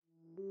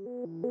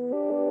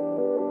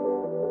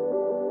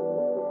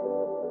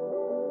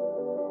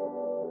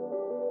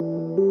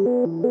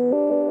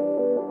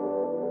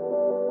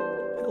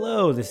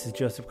Hello, this is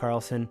Joseph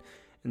Carlson,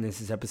 and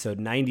this is episode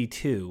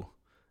 92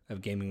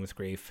 of Gaming with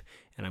Grief,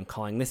 and I'm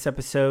calling this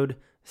episode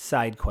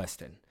Side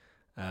Questin'.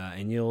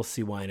 And you'll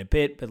see why in a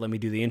bit, but let me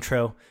do the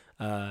intro.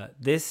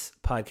 This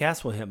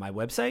podcast will hit my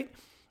website,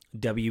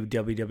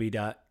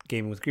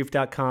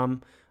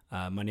 www.gamingwithgrief.com,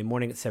 Monday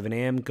morning at 7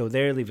 a.m. Go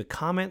there, leave a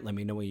comment, let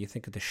me know what you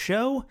think of the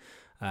show,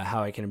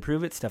 how I can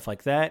improve it, stuff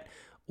like that.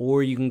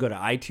 Or you can go to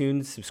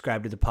iTunes,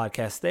 subscribe to the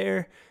podcast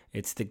there.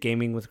 It's the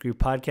Gaming with Grief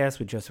podcast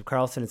with Joseph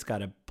Carlson. It's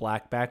got a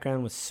black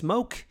background with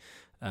smoke.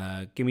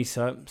 Give me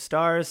some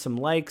stars, some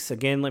likes.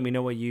 Again, let me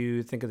know what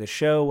you think of the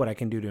show, what I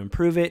can do to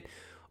improve it.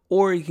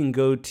 Or you can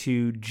go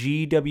to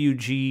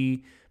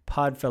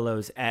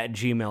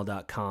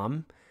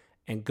gwgpodfellows@gmail.com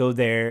and go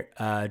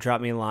there,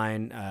 drop me a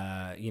line,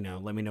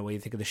 let me know what you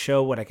think of the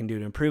show, what I can do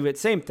to improve it.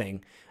 Same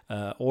thing.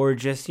 Or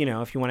just,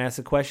 if you want to ask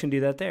a question, do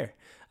that there.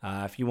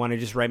 If you want to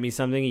just write me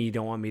something and you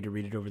don't want me to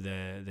read it over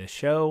the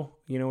show,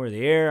 or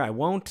the air, I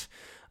won't.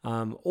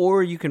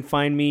 Or you can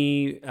find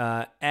me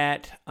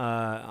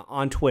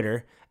on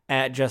Twitter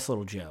at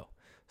JustLittleJoe.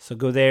 So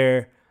go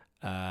there.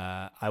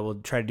 I will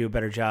try to do a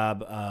better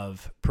job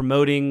of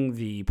promoting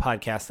the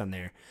podcast on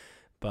there.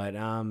 But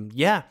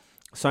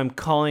so I'm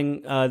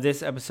calling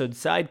this episode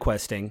Side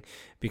Questing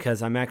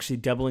because I'm actually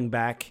doubling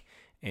back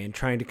and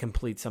trying to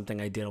complete something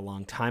I did a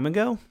long time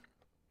ago.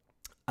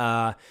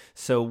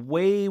 So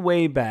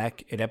way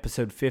back at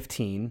episode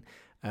 15,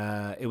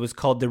 it was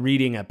called the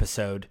reading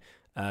episode,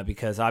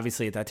 because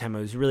obviously at that time I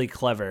was really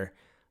clever,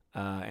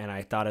 and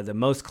I thought of the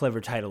most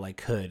clever title I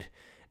could.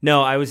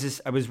 No, I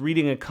was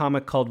reading a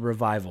comic called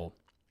Revival.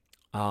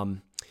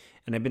 And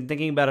I've been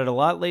thinking about it a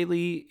lot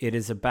lately. It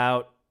is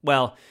about,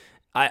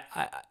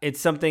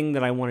 it's something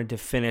that I wanted to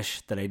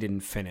finish that I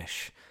didn't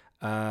finish.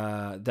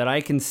 That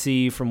I can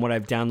see from what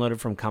I've downloaded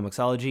from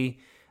Comixology.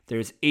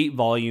 There's 8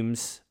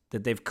 volumes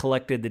that they've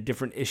collected the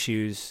different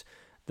issues.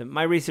 That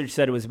my research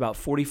said it was about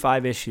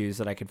 45 issues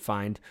that I could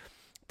find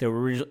that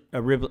were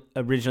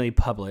originally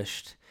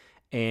published,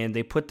 and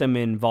they put them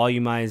in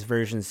volumized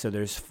versions. So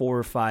there's 4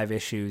 or 5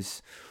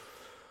 issues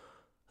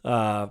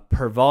per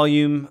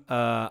volume.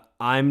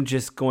 I'm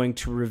just going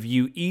to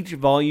review each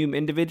volume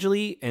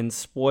individually and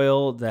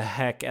spoil the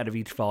heck out of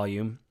each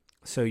volume.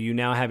 So you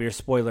now have your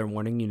spoiler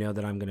warning. You know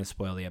that I'm going to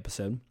spoil the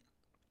episode.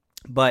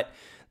 But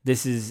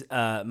this is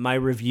my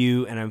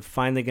review, and I'm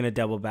finally going to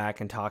double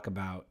back and talk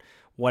about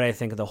what I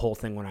think of the whole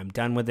thing when I'm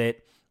done with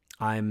it.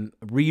 I'm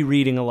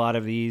rereading a lot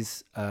of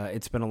these.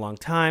 It's been a long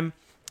time.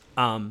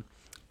 I'm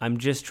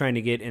just trying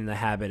to get in the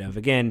habit of,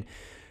 again,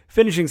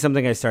 finishing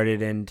something I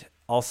started. And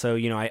also,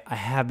 I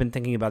have been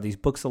thinking about these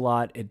books a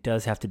lot. It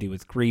does have to do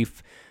with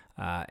grief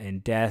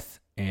and death,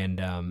 and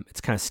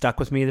it's kind of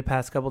stuck with me the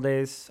past couple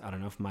days. I don't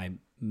know if my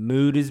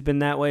mood has been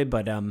that way,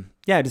 but I've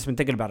just been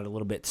thinking about it a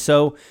little bit.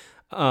 So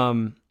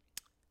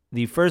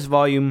the first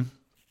volume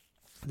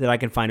that I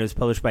can find was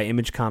published by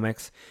Image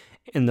Comics.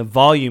 And the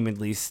volume, at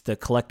least, the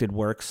collected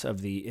works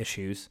of the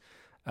issues,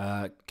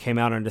 came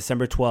out on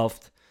December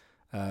 12th,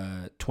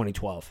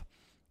 2012.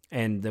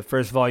 And the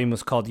first volume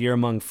was called Year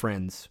Among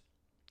Friends.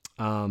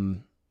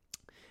 And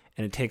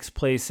it takes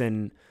place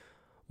in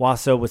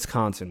Wausau,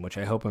 Wisconsin, which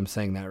I hope I'm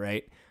saying that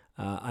right,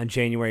 on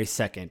January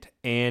 2nd.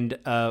 And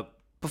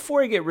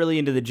before I get really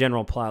into the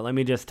general plot, let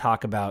me just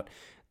talk about,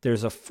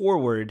 there's a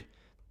foreword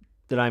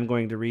that I'm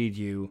going to read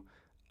you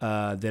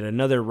that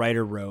another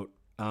writer wrote,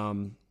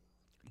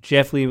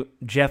 Jeff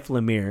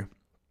Lemire,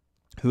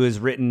 who has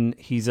written,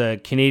 he's a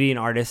Canadian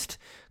artist,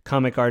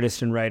 comic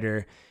artist and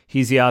writer.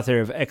 He's the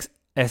author of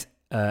Essex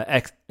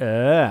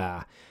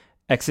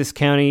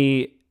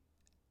County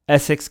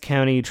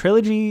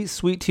Trilogy,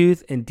 Sweet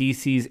Tooth, and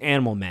DC's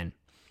Animal Men.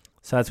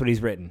 So that's what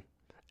he's written.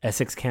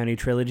 Essex County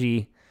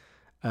Trilogy,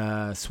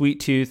 Sweet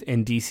Tooth,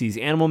 and DC's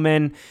Animal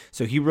Men.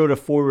 So he wrote a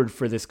foreword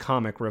for this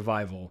comic,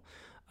 Revival.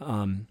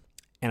 And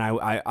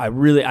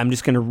I'm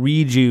just going to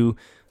read you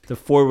the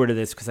foreword of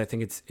this because I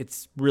think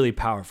it's really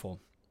powerful.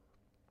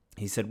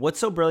 He said, "What's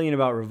so brilliant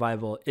about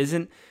Revival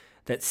isn't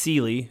that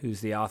Seeley,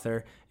 who's the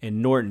author,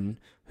 and Norton,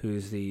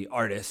 who's the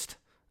artist."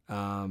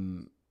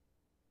 So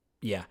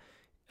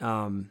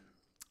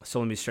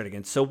let me start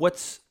again. So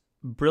what's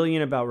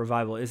brilliant about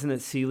Revival isn't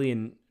that Seeley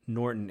and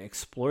Norton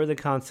explore the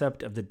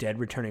concept of the dead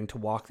returning to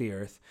walk the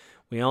earth.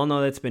 We all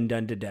know that's been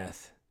done to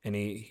death. And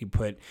he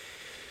put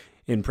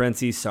in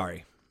parentheses,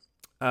 sorry.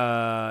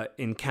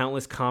 In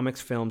countless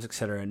comics, films,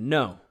 etc.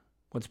 No.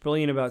 What's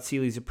brilliant about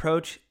Seeley's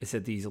approach is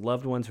that these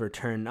loved ones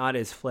return not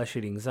as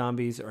flesh-eating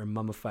zombies or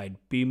mummified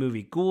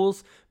B-movie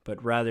ghouls,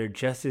 but rather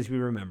just as we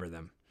remember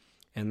them.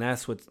 And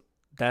that's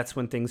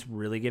when things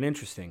really get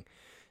interesting.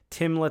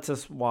 Tim lets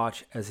us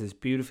watch as his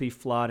beautifully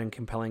flawed and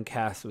compelling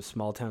cast of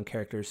small-town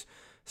characters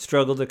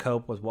struggle to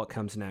cope with what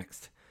comes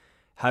next.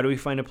 How do we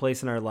find a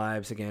place in our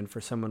lives again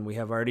for someone we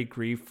have already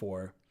grieved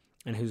for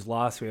and whose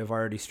loss we have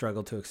already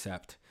struggled to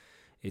accept?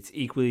 It's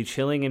equally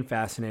chilling and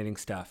fascinating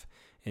stuff.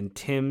 And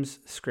Tim's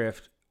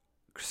scripts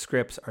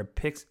are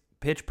pitch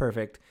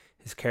perfect.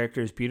 His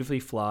character is beautifully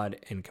flawed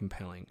and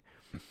compelling.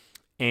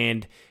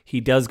 And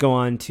he does go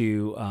on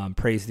to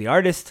praise the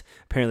artist.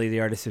 Apparently,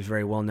 the artist is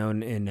very well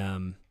known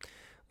in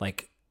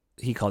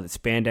he called it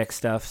spandex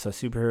stuff, so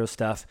superhero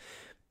stuff.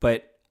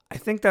 But I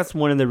think that's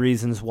one of the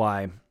reasons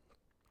why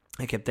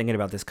I kept thinking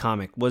about this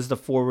comic was the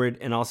forward,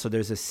 and also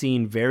there's a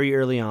scene very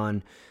early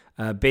on.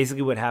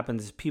 Basically, what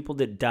happens is people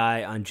that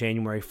die on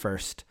January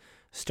 1st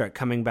start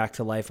coming back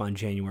to life on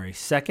January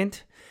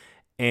 2nd,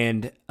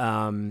 and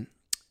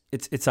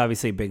it's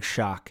obviously a big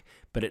shock.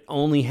 But it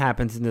only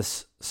happens in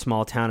this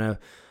small town of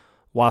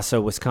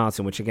Wausau,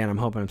 Wisconsin, which again, I'm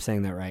hoping I'm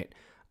saying that right.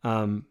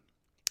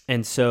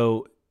 And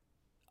so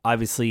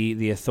obviously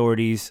the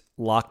authorities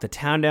lock the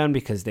town down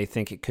because they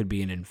think it could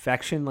be an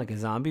infection, like a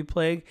zombie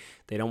plague.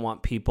 They don't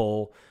want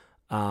people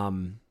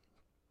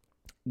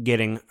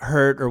getting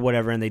hurt or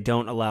whatever, and they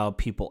don't allow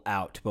people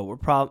out. But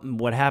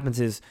what happens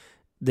is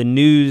the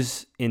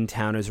news in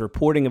town is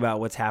reporting about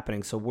what's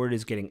happening, so word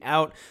is getting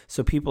out.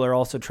 So people are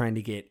also trying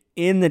to get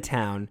in the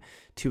town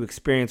to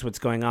experience what's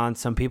going on.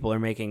 Some people are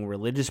making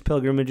religious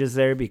pilgrimages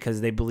there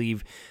because they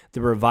believe the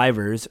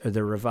revivers or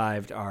the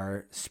revived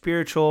are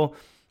spiritual.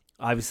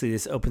 Obviously,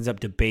 this opens up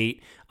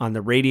debate on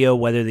the radio,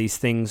 whether these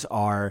things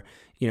are,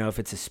 if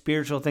it's a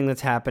spiritual thing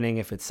that's happening,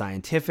 if it's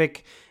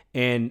scientific.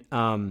 And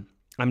I'm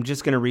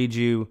just going to read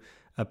you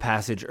a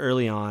passage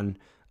early on.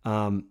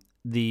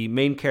 The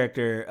main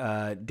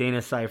character,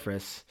 Dana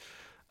Cypress,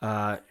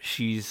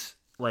 she's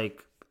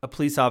like a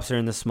police officer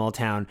in this small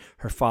town.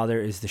 Her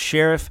father is the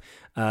sheriff.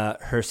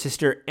 Her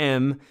sister,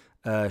 M,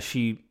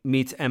 she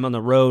meets M on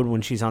the road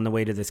when she's on the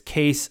way to this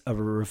case of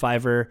a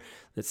reviver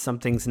that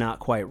something's not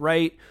quite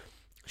right.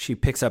 She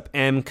picks up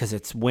M because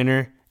it's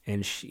winter,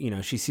 and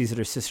she sees that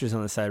her sister's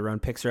on the side of the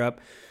road, picks her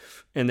up,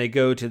 and they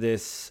go to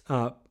this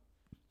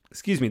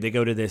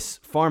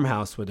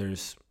farmhouse where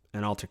there's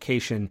an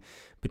altercation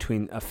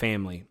between a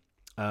family.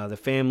 The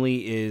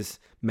family is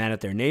mad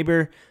at their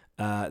neighbor.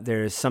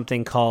 There's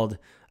something called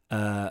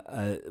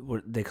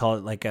they call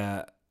it like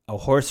a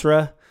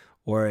horsera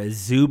or a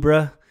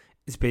zebra.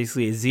 It's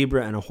basically a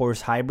zebra and a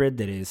horse hybrid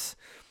that is,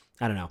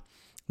 I don't know.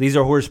 These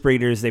are horse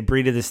breeders. They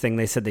breeded this thing.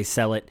 They said they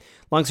sell it.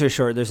 Long story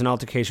short, there's an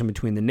altercation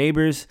between the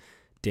neighbors.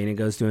 Dana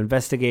goes to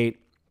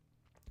investigate.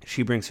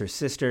 She brings her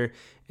sister.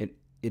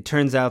 It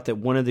turns out that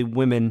one of the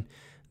women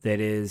that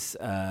is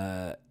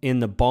in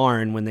the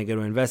barn when they go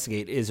to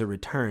investigate is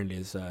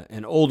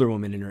an older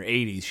woman in her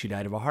 80s. She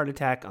died of a heart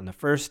attack on the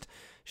 1st.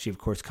 She, of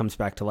course, comes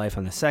back to life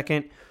on the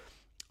 2nd.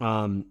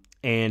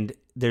 And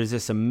there's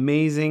this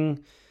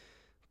amazing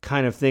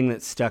kind of thing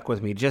that stuck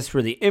with me just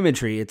for the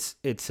imagery. It's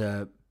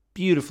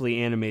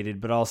beautifully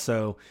animated, but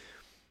also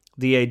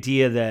the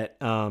idea that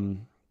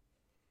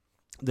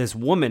this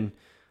woman,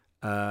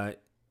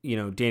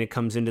 Dana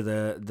comes into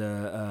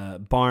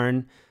the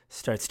barn,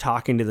 starts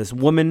talking to this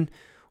woman.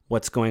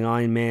 What's going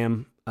on,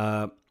 ma'am?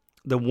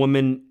 The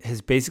woman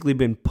has basically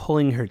been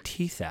pulling her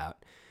teeth out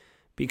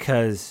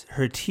because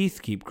her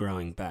teeth keep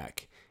growing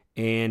back.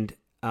 And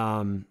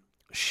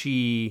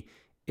she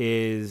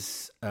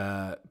is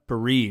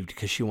bereaved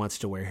because she wants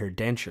to wear her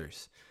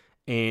dentures.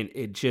 And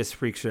it just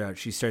freaks her out.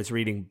 She starts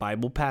reading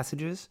Bible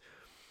passages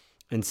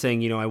and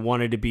saying, I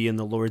wanted to be in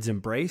the Lord's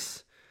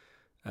embrace.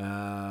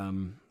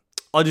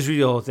 I'll just read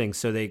the whole thing.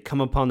 So they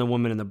come upon the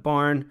woman in the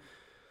barn,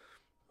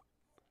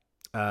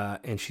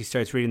 and she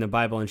starts reading the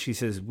Bible, and she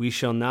says, "We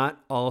shall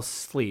not all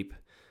sleep,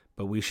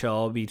 but we shall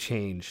all be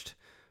changed.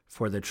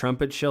 For the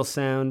trumpet shall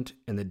sound,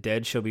 and the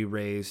dead shall be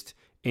raised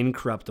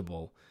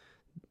incorruptible.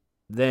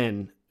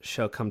 Then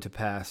shall come to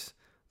pass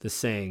the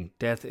saying,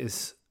 death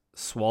is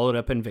swallowed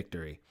up in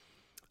victory.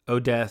 O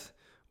death,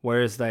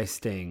 where is thy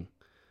sting?"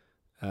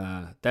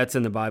 That's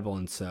in the Bible,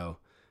 and so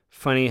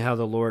funny how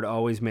the Lord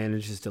always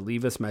manages to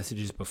leave us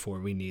messages before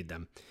we need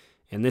them.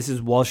 And this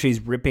is while she's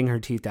ripping her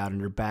teeth out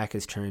and her back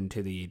is turned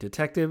to the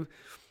detective.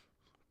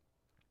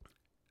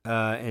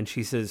 And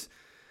she says,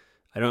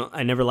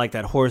 I never liked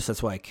that horse.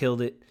 That's why I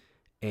killed it.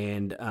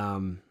 And,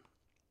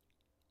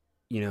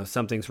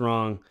 something's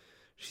wrong.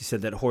 She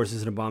said that horse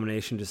is an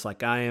abomination, just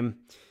like I am.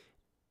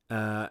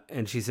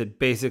 And she said,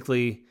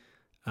 basically,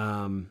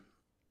 the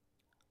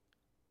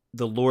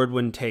Lord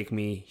wouldn't take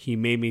me. He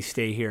made me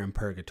stay here in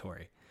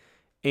purgatory.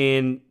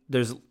 And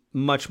there's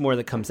much more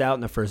that comes out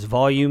in the first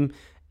volume.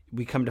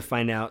 We come to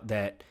find out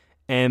that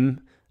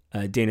M,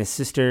 Dana's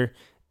sister,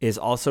 is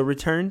also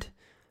returned.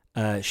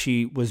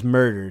 She was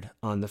murdered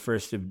on the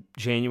 1st of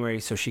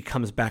January, so she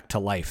comes back to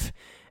life.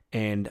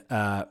 And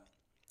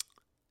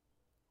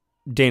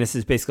Dana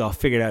says, basically, I'll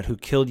figure out who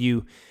killed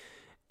you.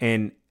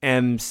 And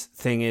M's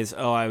thing is,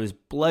 I was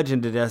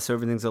bludgeoned to death, so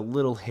everything's a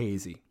little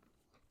hazy.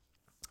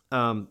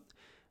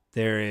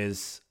 There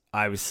is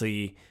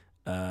obviously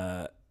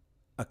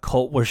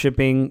occult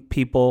worshiping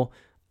people,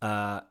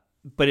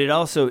 but it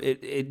also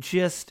it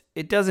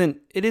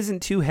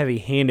isn't too heavy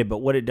handed. But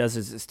what it does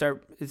is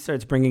it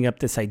starts bringing up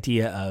this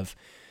idea of,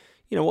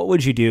 what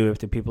would you do if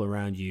the people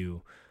around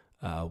you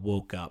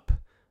woke up,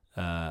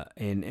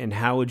 and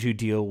how would you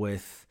deal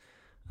with,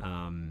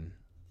 how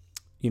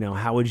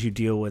would you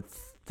deal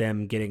with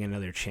them getting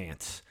another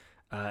chance?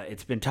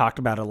 It's been talked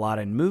about a lot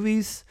in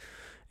movies.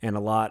 and a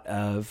lot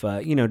of,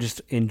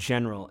 just in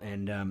general.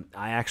 And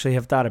I actually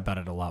have thought about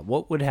it a lot.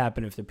 What would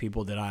happen if the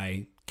people that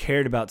I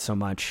cared about so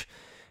much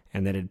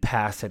and that had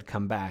passed had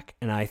come back?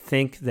 And I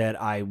think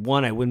that I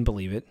wouldn't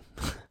believe it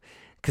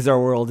because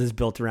our world is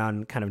built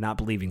around kind of not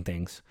believing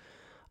things.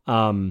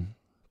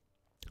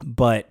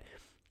 But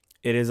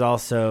it is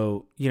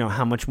also,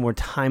 how much more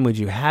time would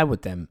you have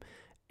with them?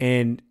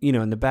 And,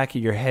 in the back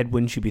of your head,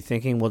 wouldn't you be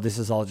thinking, well, this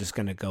is all just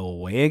going to go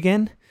away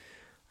again?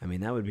 I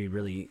mean, that would be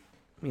really,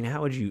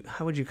 how would you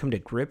come to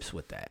grips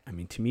with that? I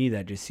mean, to me,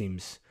 that just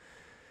seems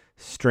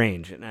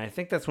strange. And I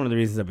think that's one of the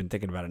reasons I've been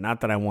thinking about it.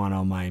 Not that I want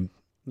all my,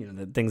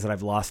 the things that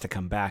I've lost to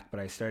come back, but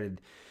I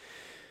started,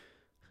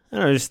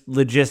 just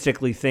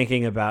logistically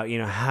thinking about,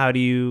 how do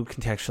you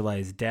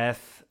contextualize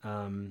death?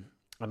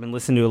 I've been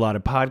listening to a lot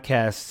of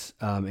podcasts,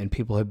 and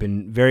people have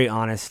been very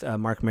honest.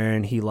 Mark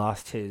Maron, he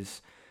lost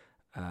his...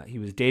 he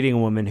was dating a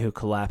woman who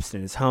collapsed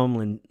in his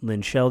home,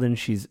 Lynn Sheldon.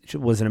 She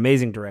was an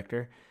amazing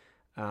director,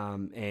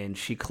 and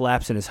she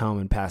collapsed in his home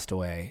and passed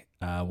away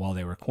while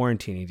they were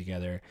quarantining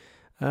together.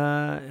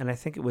 And I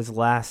think it was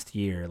last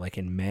year, like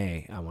in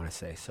May, I want to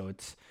say. So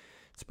it's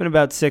been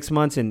about 6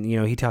 months, and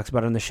he talks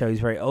about it on the show. He's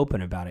very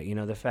open about it.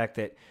 The fact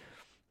that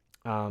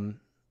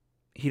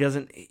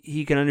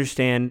he can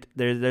understand.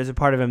 There's a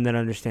part of him that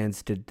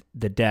understands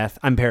the death.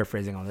 I'm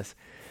paraphrasing all this.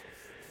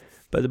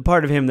 But the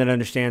part of him that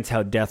understands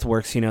how death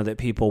works, that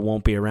people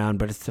won't be around,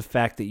 but it's the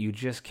fact that you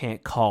just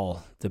can't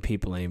call the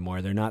people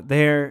anymore. They're not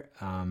there,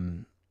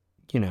 and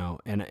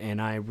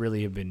I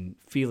really have been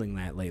feeling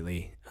that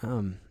lately.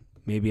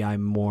 Maybe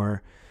I'm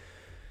more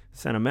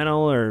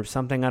sentimental or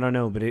something, I don't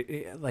know. But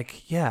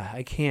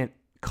I can't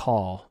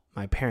call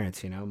my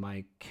parents,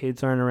 My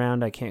kids aren't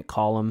around. I can't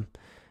call them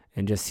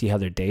and just see how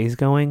their day's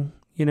going,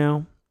 I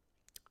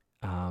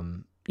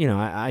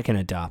can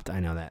adopt, I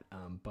know that,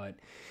 but...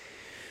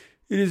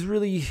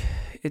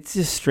 It's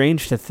just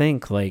strange to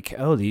think like,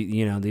 that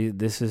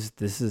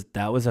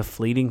was a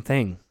fleeting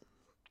thing.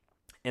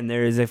 And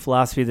there is a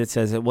philosophy that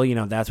says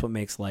that, that's what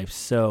makes life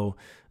so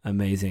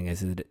amazing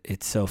is that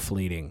it's so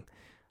fleeting.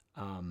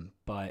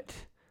 But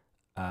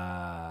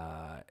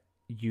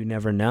you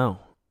never know.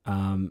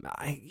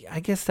 I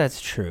guess that's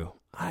true.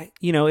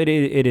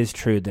 It is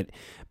true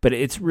but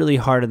it's really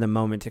hard in the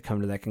moment to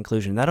come to that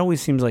conclusion. That always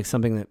seems like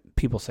something that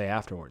people say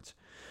afterwards.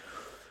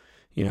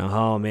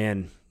 Oh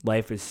man,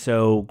 life is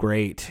so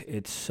great.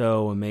 It's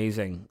so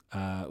amazing.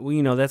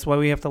 That's why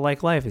we have to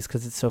like life, is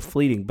because it's so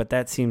fleeting. But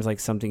that seems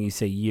like something you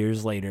say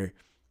years later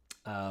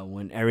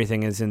when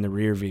everything is in the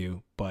rear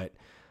view. But,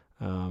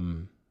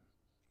 I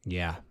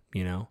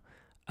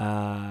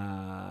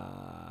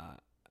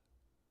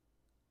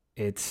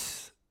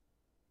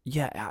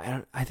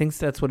think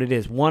that's what it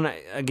is.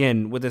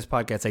 Again, with this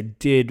podcast, I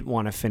did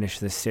want to finish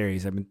this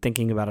series. I've been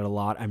thinking about it a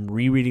lot. I'm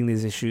rereading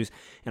these issues,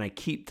 and I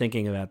keep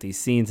thinking about these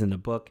scenes in the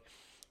book.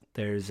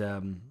 There's,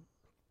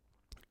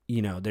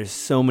 there's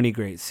so many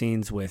great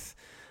scenes with,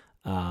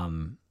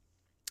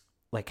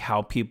 like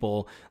how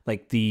people,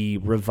 like the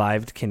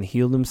revived can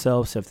heal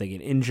themselves. So if they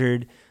get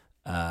injured,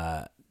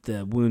 the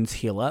wounds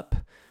heal up.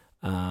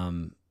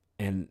 And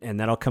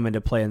that'll come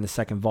into play in the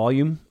second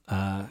volume,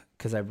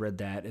 because I've read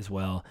that as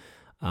well.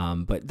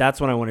 But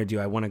that's what I want to do.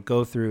 I want to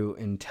go through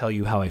and tell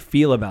you how I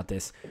feel about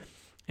this.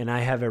 And I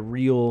have a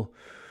real,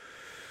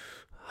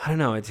 I don't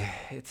know,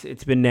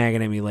 it's been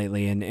nagging at me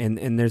lately.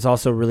 And there's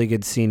also a really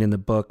good scene in the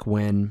book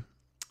when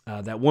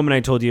that woman I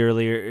told you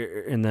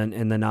earlier in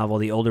the novel,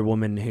 the older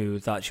woman who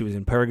thought she was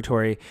in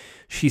purgatory,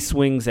 she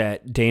swings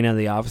at Dana,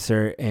 the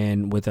officer,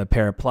 and with a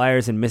pair of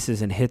pliers and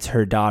misses and hits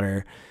her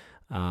daughter,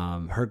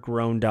 her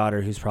grown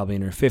daughter, who's probably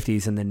in her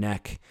 50s, in the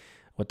neck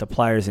with the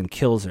pliers and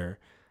kills her.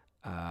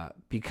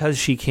 Because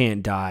she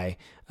can't die,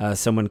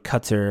 someone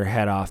cuts her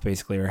head off,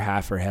 basically, or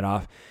half her head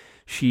off.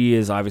 She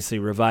is obviously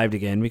revived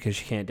again because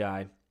she can't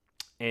die,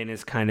 and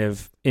is kind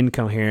of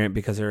incoherent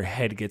because her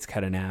head gets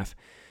cut in half.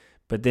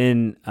 But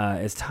then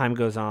as time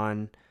goes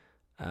on,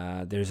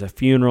 there's a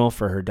funeral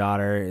for her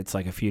daughter. It's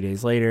like a few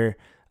days later.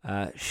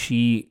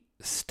 She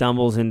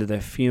stumbles into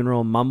the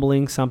funeral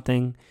mumbling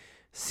something,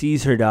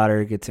 sees her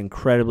daughter, gets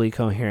incredibly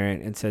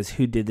coherent, and says,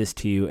 "Who did this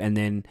to you?" And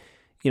then,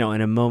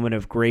 in a moment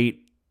of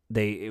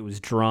it was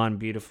drawn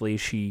beautifully.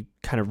 She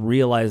kind of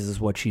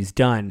realizes what she's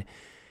done,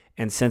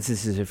 and since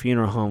this is a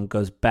funeral home,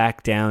 goes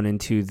back down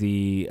into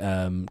the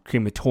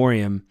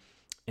crematorium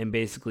and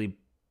basically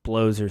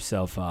blows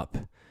herself up.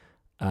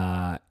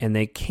 And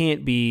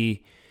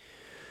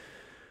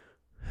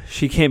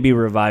she can't be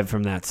revived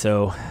from that.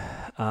 So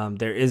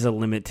there is a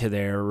limit to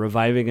their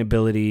reviving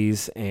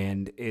abilities,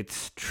 and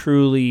it's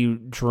truly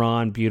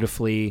drawn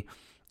beautifully.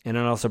 And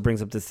it also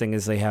brings up this thing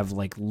is they have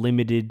like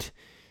limited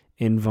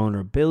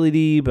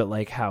invulnerability, but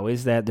like, how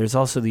is that? There's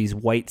also these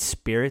white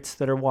spirits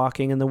that are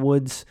walking in the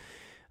woods.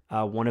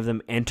 One of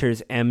them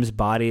enters M's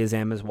body as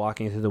M is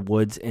walking through the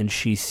woods, and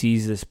she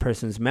sees this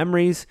person's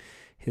memories.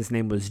 His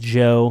name was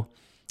Joe.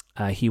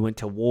 He went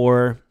to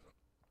war.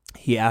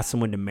 He asked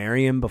someone to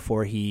marry him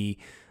before he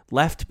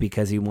left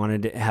because he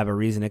wanted to have a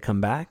reason to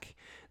come back.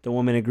 The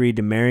woman agreed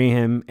to marry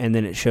him, and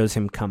then it shows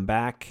him come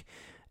back.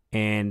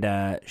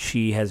 and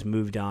she has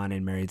moved on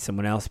and married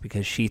someone else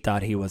because she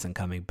thought he wasn't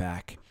coming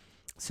back.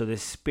 So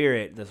this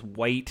spirit, this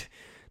white,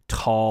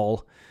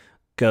 tall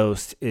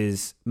ghost,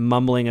 is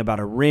mumbling about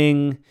a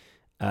ring,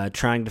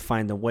 trying to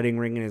find the wedding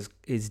ring, and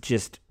is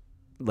just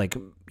like,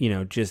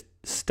 just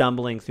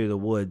stumbling through the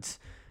woods.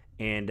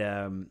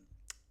 And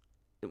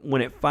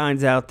when it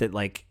finds out that,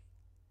 like,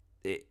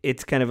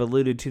 it's kind of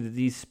alluded to that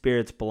these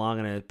spirits belong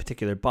in a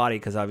particular body,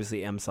 because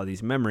obviously M saw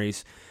these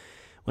memories.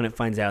 When it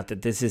finds out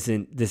that this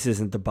isn't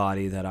the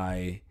body that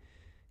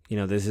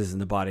this isn't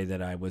the body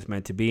that I was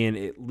meant to be in,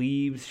 it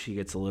leaves. She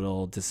gets a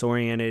little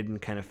disoriented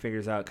and kind of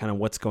figures out kind of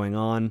what's going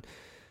on,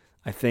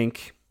 I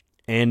think.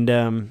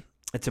 And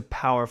it's a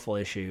powerful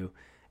issue,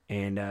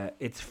 and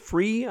it's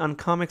free on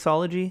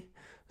Comixology,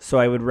 so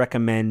I would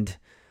recommend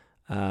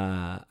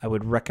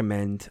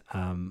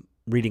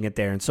reading it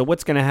there. And so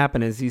what's going to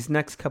happen is these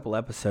next couple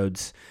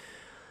episodes,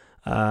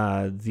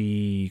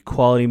 the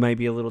quality might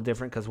be a little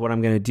different, because what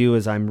I'm going to do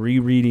is I'm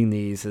rereading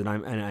these, and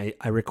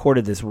I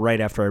recorded this right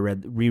after I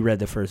reread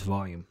the first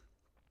volume.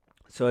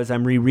 So as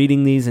I'm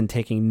rereading these and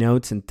taking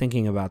notes and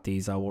thinking about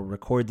these, I will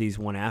record these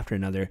one after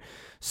another.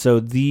 So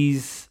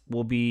these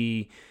will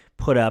be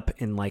put up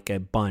in like a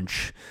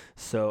bunch.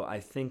 So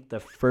I think the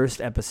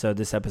first episode,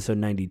 this episode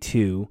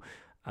 92,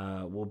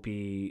 will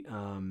be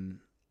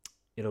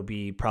it'll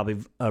be probably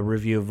a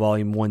review of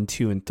volume 1,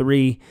 2, and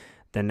 3.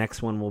 The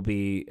next one will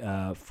be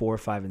 4,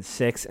 5, and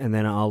 6, and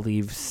then I'll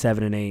leave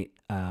 7 and 8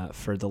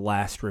 for the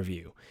last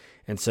review.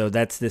 And so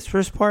that's this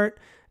first part,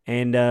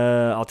 and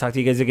I'll talk to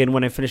you guys again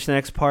when I finish the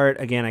next part.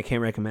 Again, I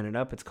can't recommend it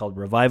up. It's called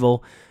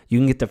Revival. You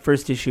can get the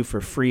first issue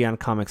for free on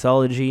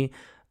Comixology.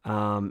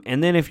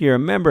 And then if you're a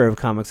member of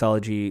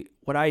Comixology,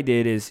 what I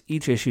did is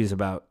each volume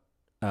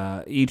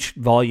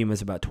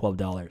is about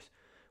 $12,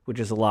 which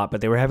is a lot,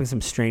 but they were having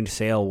some strange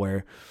sale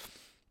where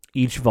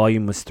each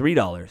volume was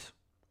 $3.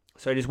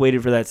 So I just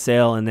waited for that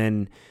sale, and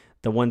then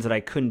the ones that I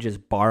couldn't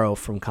just borrow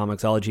from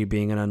Comixology,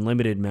 being an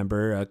unlimited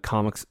member, a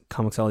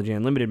Comixology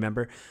Unlimited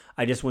member,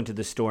 I just went to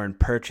the store and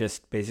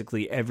purchased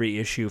basically every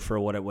issue for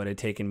what it would have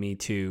taken me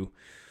to,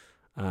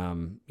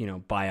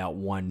 buy out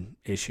one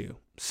issue.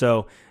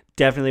 So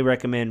definitely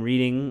recommend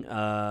reading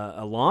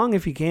along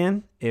if you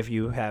can. If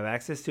you have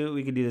access to it,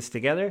 we can do this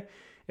together.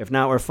 If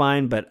not, we're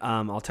fine. But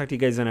I'll talk to you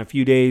guys in a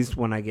few days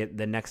when I get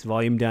the next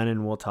volume done,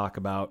 and we'll talk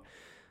about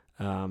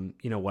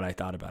what I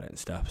thought about it and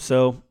stuff.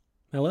 So,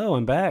 hello,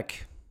 I'm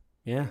back.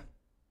 Yeah,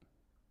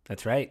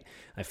 that's right.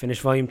 I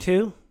finished volume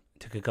 2,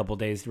 took a couple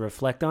days to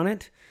reflect on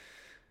it,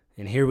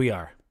 and here we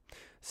are.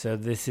 So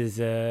this is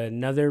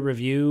another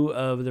review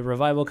of the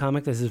Revival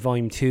comic. This is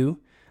volume 2.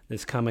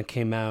 This comic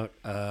came out,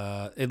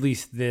 at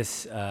least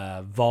this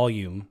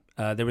volume.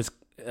 There was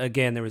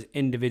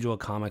individual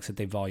comics that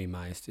they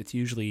volumized. It's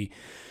usually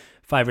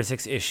 5 or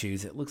 6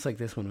 issues. It looks like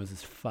this one was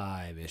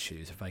 5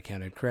 issues, if I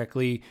counted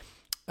correctly.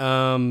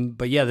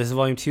 But yeah, this is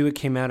volume 2. It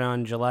came out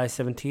on July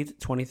 17th,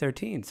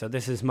 2013. So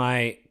this is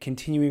my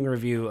continuing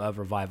review of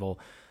Revival.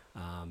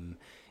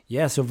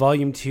 So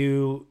volume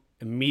 2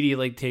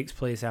 immediately takes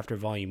place after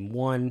volume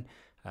 1.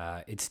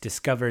 It's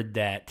discovered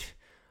that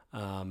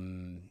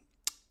M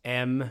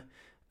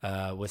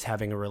was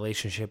having a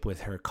relationship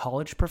with her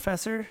college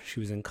professor. She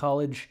was in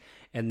college,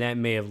 and that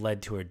may have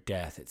led to her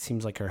death. It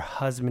seems like her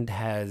husband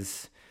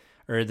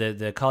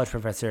the college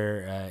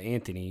professor,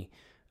 Anthony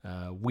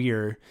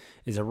Weir,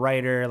 is a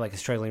writer, like a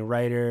struggling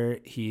writer.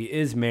 He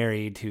is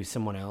married to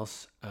someone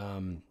else.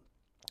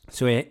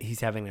 So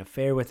he's having an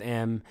affair with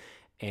M,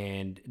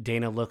 and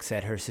Dana looks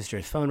at her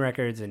sister's phone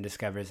records and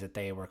discovers that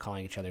they were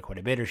calling each other quite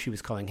a bit, or she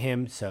was calling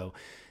him. So,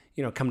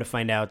 come to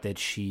find out that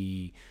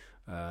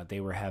they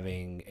were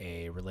having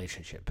a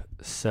relationship.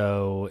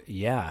 So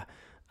yeah,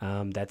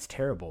 that's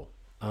terrible.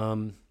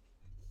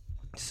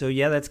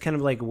 That's kind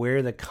of like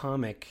where the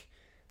comic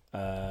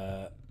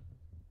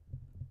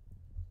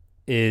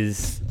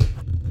is.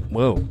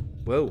 Whoa.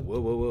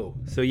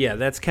 So yeah,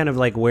 that's kind of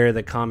like where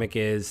the comic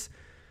is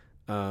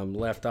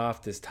left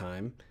off this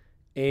time.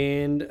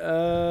 And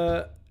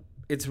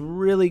it's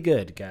really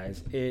good,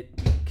 guys. It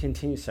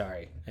continues.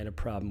 Sorry, I had a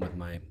problem with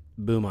my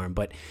boom arm,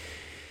 but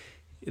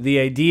the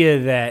idea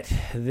that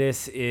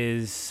this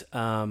is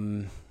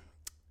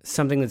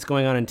something that's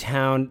going on in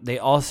town. They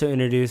also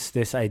introduced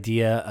this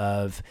idea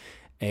of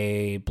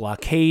a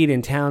blockade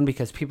in town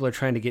because people are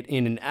trying to get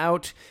in and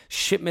out.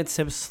 Shipments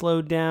have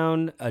slowed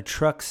down. A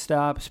truck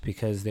stops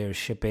because they're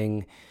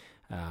shipping,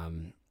 I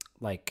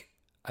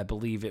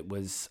believe it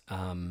was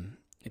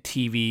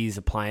TVs,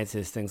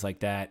 appliances, things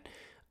like that.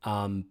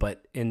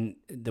 But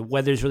the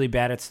weather's really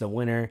bad. It's the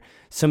winter.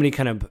 Somebody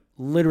kind of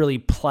literally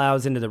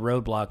plows into the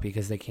roadblock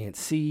because they can't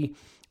see.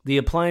 The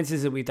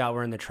appliances that we thought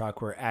were in the truck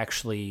were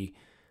actually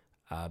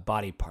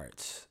body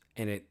parts.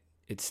 And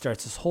it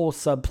starts this whole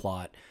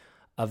subplot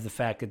of the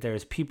fact that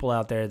there's people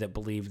out there that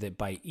believe that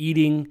by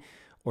eating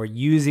or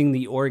using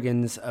the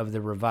organs of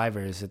the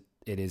revivers,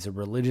 it is a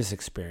religious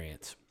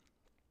experience.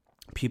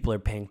 People are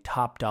paying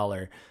top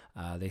dollar.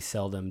 They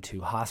sell them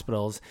to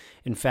hospitals.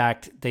 In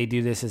fact, they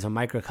do this as a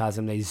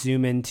microcosm. They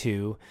zoom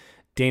into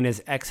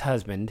Dana's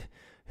ex-husband,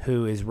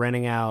 who is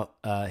renting out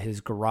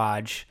his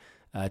garage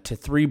to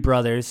three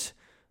brothers.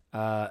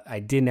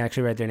 I didn't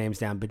actually write their names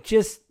down, but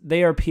just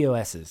they are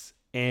POSs,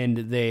 and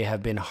they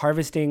have been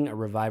harvesting a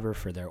reviver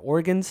for their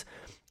organs.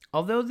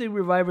 Although the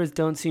revivers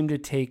don't seem to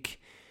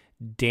take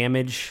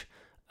damage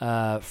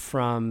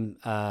from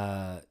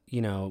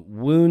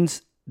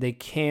wounds,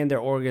 their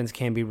organs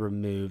can be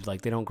removed.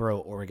 Like, they don't grow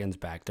organs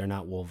back. They're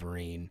not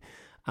Wolverine.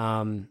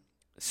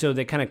 So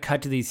they kind of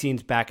cut to these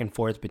scenes back and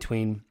forth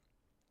between,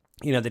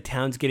 the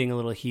town's getting a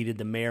little heated.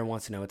 The mayor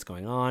wants to know what's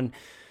going on.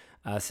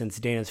 Since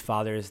Dana's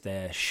father is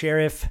the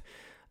sheriff,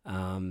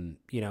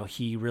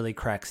 he really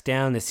cracks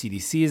down. The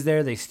CDC is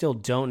there. They still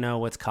don't know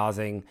what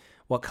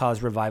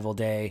caused Revival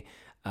Day.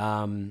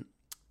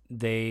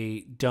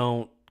 They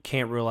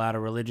can't rule out a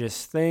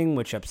religious thing,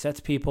 which upsets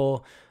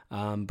people.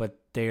 But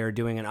they are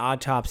doing an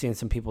autopsy on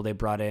some people. They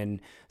brought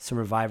in some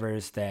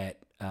revivers that,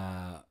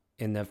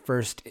 in the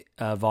first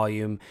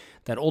volume,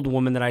 that old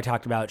woman that I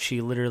talked about,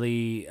 she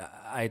literally,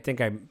 I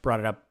think I brought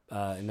it up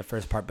in the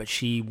first part, but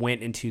she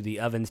went into the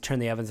ovens,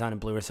 turned the ovens on,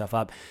 and blew herself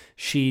up.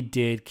 She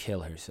did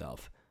kill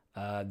herself.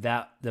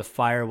 That the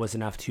fire was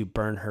enough to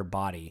burn her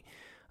body.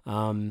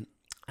 And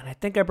I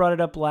think I brought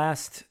it up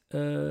last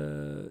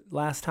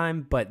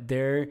time, but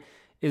there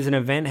is an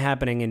event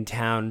happening in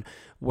town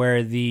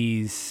where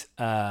these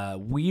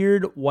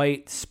weird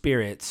white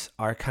spirits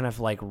are kind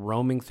of like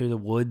roaming through the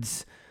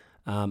woods.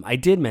 I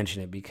did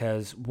mention it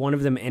because one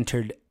of them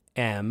entered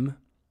M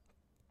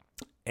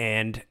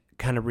and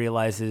kind of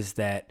realizes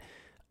that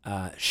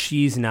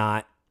she's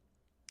not,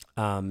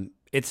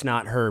 it's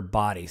not her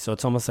body. So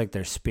it's almost like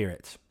they're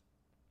spirits.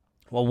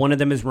 Well, one of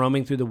them is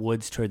roaming through the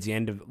woods towards the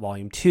end of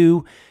volume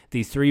 2.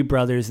 These three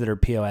brothers that are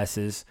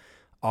POSs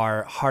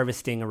are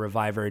harvesting a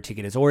reviver to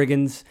get his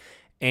organs,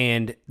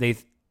 and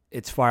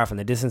it's far off in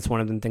the distance. One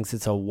of them thinks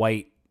it's a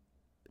white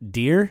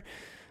deer,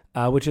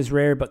 which is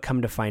rare, but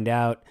come to find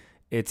out,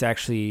 it's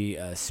actually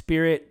a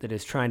spirit that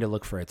is trying to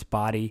look for its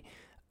body.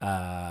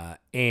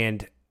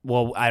 And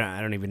well,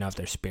 I don't even know if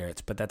they're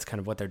spirits, but that's kind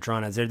of what they're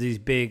drawn as. They're these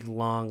big,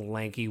 long,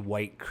 lanky,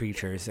 white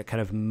creatures that kind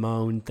of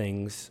moan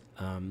things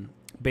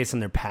based on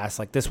their past.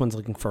 Like, this one's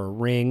looking for a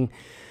ring.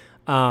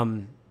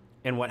 And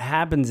what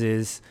happens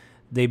is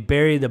they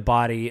bury the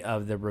body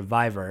of the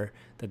reviver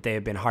that they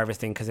have been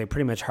harvesting, because they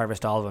pretty much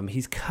harvest all of them.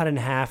 He's cut in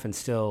half and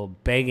still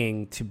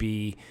begging to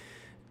be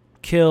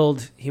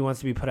killed. He wants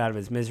to be put out of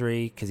his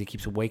misery because he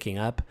keeps waking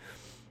up.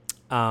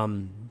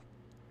 M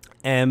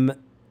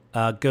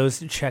goes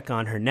to check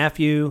on her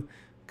nephew,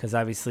 because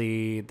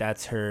obviously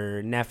that's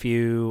her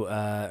nephew.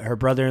 Her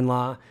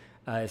brother-in-law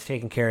is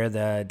taking care of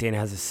Dana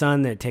has a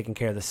son. They're taking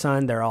care of the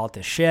son. They're all at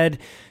the shed.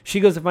 She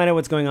goes to find out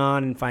what's going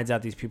on and finds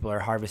out these people are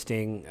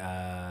harvesting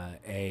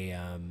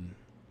a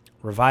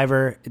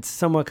reviver. It's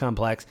somewhat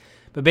complex,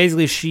 but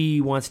basically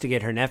she wants to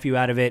get her nephew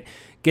out of it,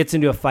 gets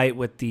into a fight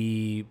with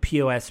the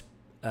POS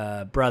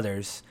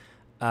brothers,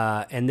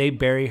 and they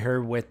bury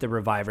her with the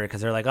reviver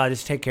because they're like, oh,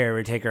 just take care of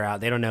her, take her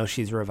out. They don't know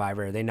she's a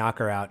reviver. They knock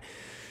her out.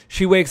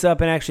 She wakes up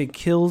and actually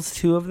kills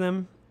two of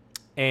them,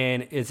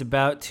 and is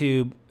going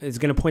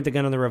to point the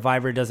gun on the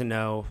reviver. Doesn't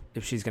know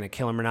if she's going to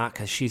kill him or not,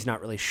 because she's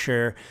not really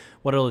sure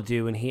what it'll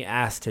do, and he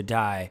asks to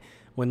die.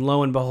 When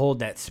lo and behold,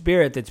 that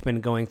spirit that's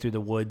been going through the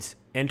woods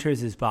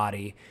enters his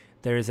body.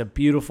 There's a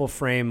beautiful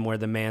frame where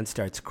the man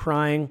starts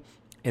crying,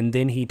 and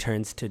then he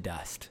turns to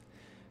dust.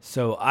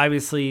 So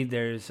obviously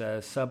there's a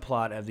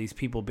subplot of these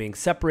people being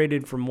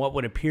separated from what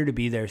would appear to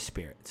be their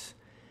spirits.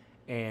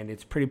 And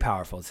it's pretty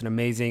powerful. It's an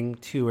amazing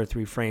 2 or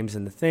 3 frames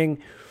in the thing.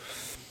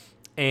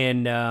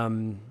 And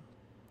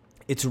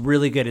it's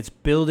really good. It's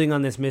building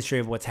on this mystery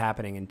of what's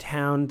happening in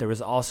town. There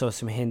was also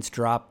some hints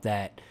dropped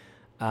that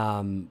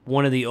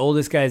one of the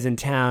oldest guys in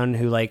town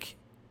who, like,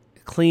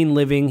 clean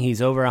living,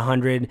 he's over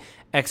 100,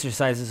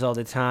 exercises all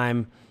the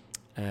time,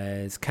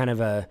 is kind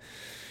of a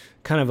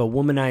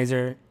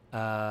womanizer.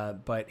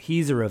 But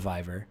he's a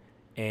reviver,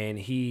 and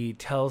he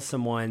tells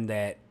someone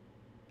that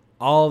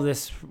all of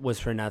this was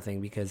for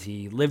nothing because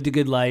he lived a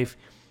good life,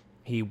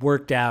 he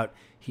worked out,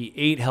 he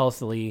ate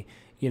healthily,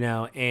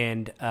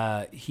 and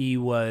he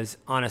was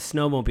on a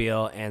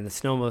snowmobile, and the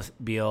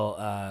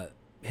snowmobile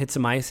hit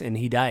some ice, and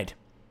he died.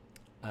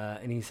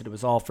 And he said it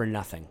was all for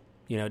nothing.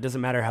 It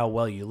doesn't matter how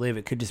well you live.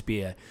 It could just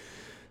be a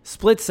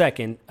split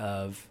second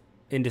of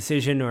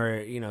indecision,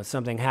 or,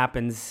 something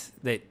happens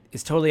that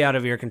is totally out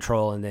of your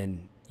control, and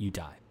then you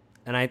die.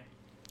 And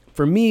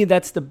for me,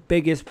 that's the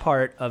biggest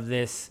part of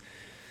this.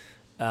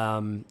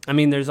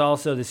 There's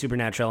also the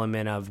supernatural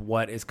element of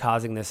what is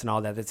causing this and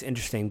all that. That's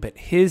interesting. But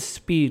his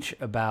speech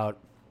about,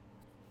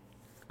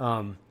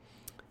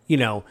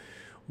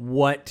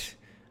 what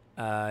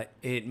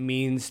it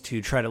means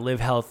to try to live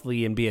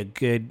healthily and be a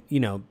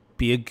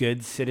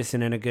good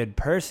citizen and a good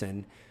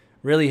person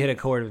really hit a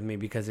chord with me,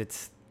 because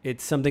it's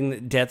something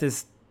that death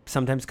is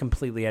sometimes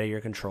completely out of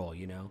your control.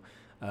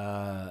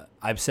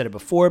 I've said it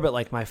before, but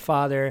like, my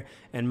father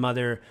and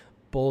mother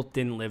both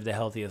didn't live the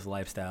healthiest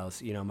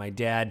lifestyles. My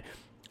dad,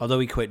 although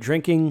he quit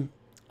drinking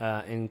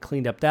and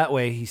cleaned up that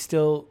way, he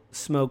still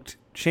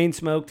chain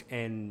smoked,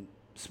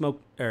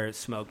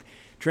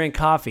 drank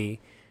coffee,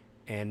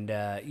 And,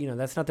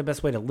 that's not the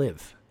best way to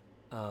live.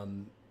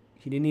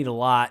 He didn't eat a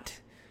lot.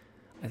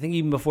 I think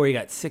even before he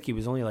got sick, he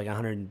was only like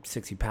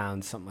 160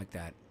 pounds, something like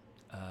that.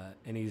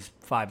 And he's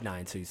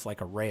 5'9", so he's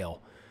like a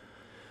rail.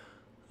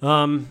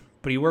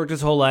 But he worked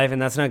his whole life,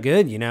 and that's not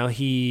good.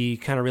 He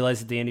kind of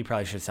realized at the end he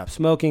probably should stop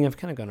smoking. I've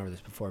kind of gone over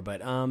this before,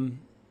 but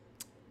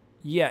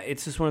yeah,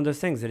 it's just one of those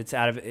things that it's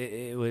out of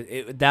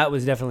it. That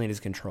was definitely in his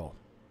control.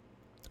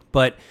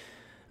 But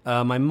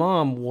my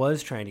mom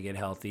was trying to get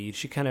healthy.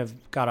 She kind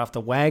of got off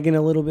the wagon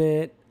a little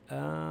bit,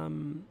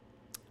 but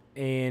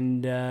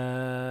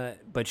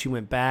she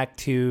went back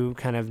to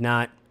kind of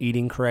not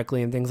eating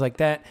correctly and things like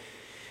that.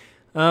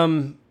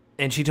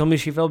 And she told me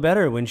she felt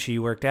better when she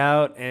worked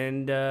out,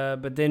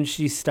 but then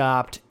she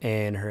stopped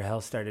and her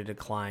health started to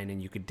decline,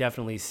 and you could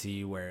definitely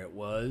see where it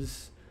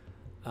was.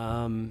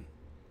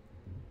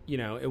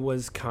 It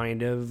was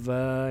kind of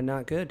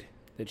not good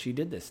that she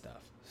did this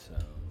stuff. So,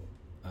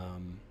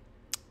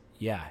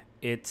 yeah,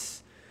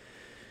 it's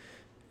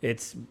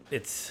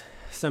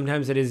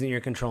sometimes it is in your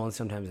control and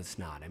sometimes it's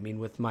not. I mean,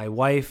 with my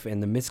wife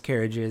and the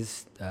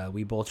miscarriages,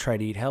 we both try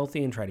to eat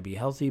healthy and try to be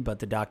healthy, but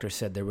the doctor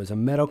said there was a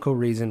medical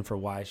reason for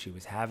why she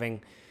was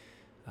having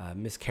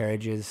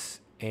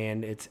miscarriages,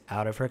 and it's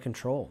out of her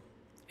control.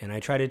 And I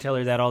try to tell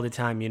her that all the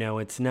time.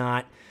 It's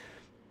not,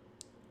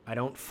 I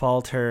don't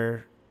fault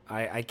her.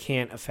 I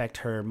can't affect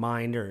her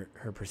mind or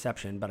her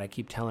perception, but I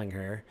keep telling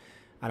her,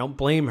 I don't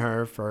blame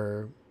her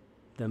for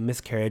the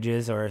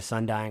miscarriages or her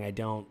son dying. I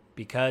don't,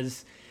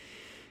 because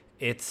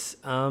it's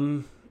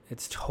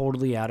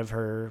totally out of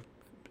our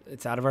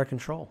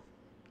control.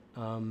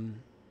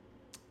 And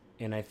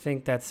I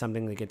think that's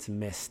something that gets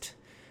missed.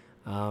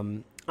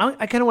 I kind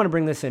of want to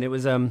bring this in. It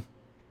was,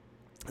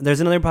 there's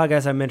another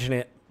podcast. I mentioned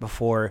it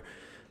before.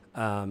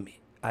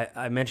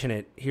 I mentioned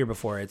it here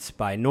before. It's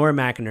by Nora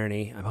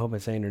McInerney. I hope I'm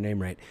saying her name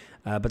right.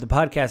 But the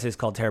podcast is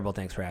called Terrible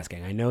Thanks for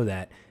Asking. I know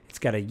that. It's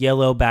got a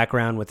yellow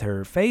background with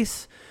her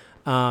face.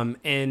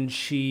 And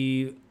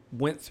she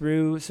went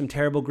through some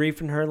terrible grief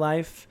in her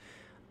life.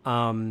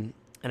 And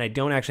I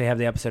don't actually have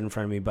the episode in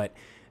front of me, but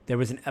there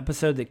was an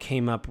episode that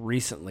came up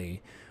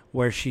recently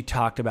where she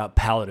talked about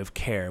palliative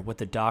care with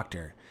the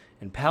doctor.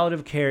 And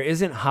palliative care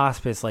isn't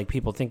hospice like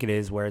people think it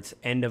is, where it's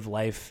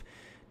end-of-life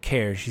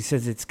care. She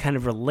says it's kind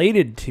of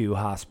related to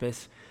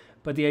hospice,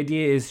 but the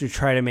idea is to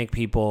try to make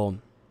people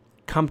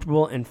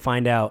comfortable and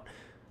find out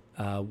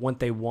what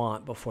they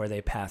want before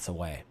they pass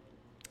away.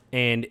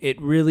 And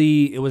it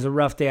was a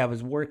rough day. I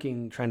was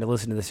working, trying to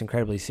listen to this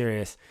incredibly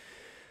serious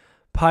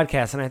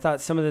podcast, and I thought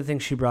some of the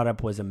things she brought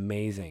up was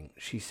amazing.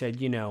 She said,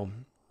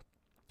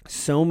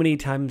 so many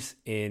times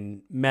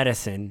in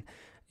medicine,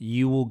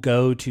 you will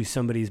go to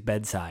somebody's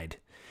bedside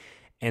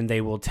and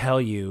they will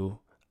tell you,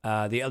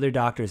 the other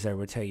doctors there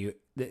will tell you,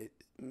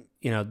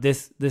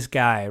 this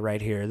guy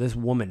right here, this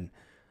woman,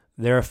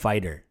 they're a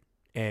fighter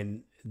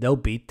and they'll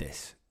beat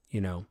this,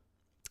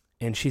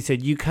 And she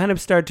said, you kind of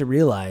start to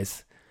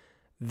realize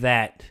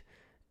that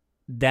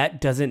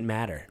doesn't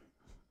matter.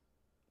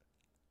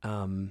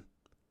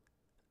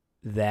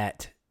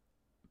 That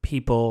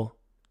people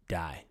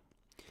die.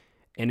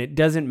 And it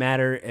doesn't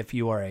matter if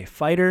you are a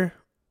fighter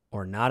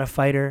or not a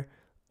fighter,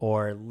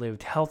 or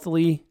lived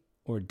healthily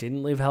or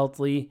didn't live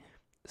healthily.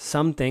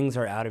 Some things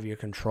are out of your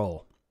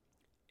control.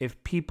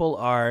 If people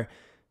are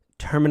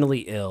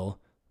terminally ill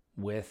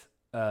with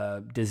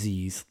a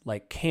disease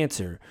like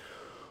cancer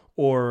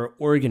or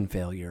organ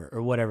failure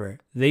or whatever,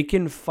 they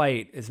can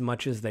fight as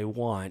much as they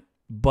want,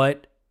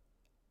 but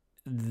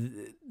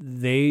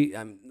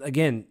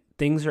again,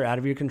 things are out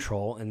of your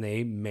control, and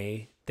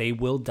they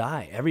will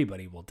die.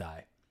 Everybody will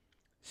die.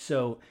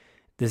 So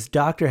this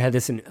doctor had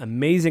this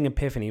amazing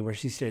epiphany where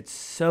she said it's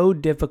so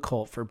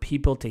difficult for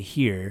people to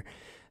hear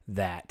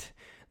that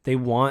they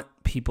want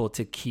people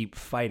to keep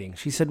fighting.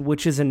 She said,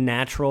 which is a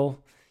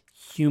natural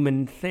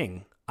human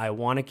thing. I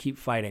want to keep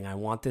fighting. I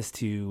want this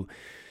to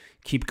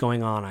keep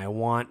going on. I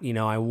want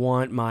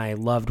my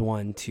loved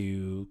one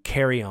to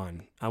carry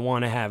on. I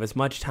want to have as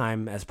much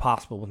time as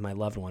possible with my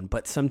loved one,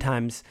 but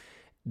sometimes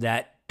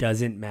that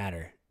doesn't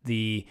matter.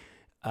 The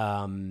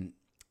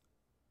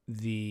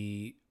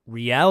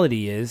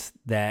reality is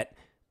that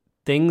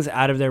things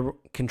out of their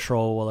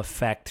control will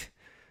affect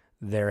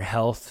their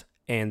health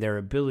and their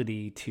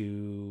ability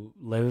to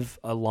live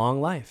a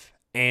long life.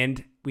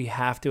 And we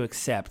have to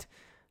accept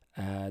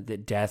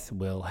that death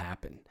will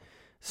happen.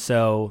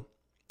 So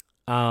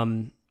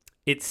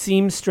it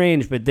seems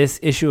strange, but this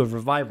issue of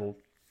revival,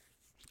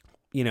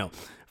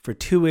 for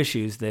 2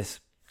 issues, this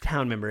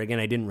town member, again,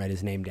 I didn't write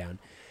his name down,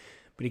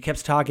 but he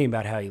kept talking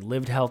about how he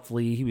lived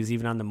healthily. He was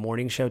even on the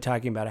morning show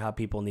talking about how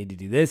people need to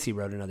do this. He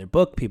wrote another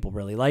book. People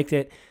really liked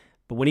it.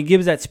 But when he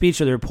gives that speech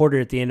to the reporter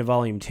at the end of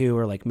volume 2,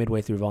 or like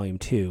midway through volume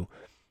 2,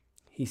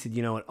 he said,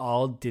 it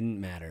all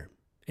didn't matter.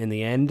 In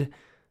the end,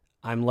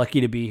 I'm lucky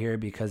to be here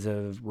because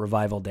of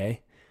Revival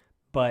Day,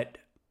 but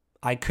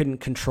I couldn't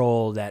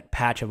control that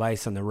patch of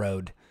ice on the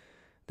road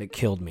that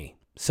killed me.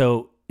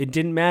 So it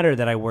didn't matter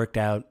that I worked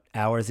out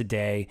hours a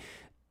day,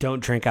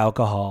 don't drink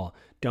alcohol,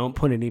 don't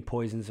put any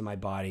poisons in my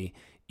body.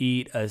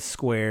 eat a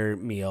square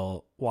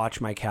meal, watch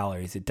my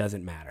calories. It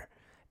doesn't matter.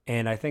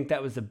 And I think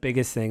that was the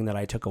biggest thing that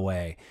I took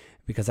away,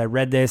 because I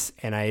read this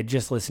and I had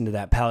just listened to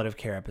that palliative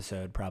care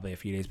episode probably a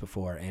few days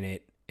before, and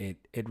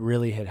it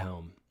really hit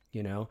home.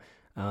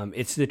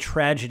 It's the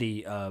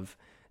tragedy of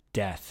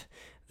death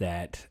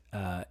that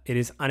it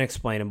is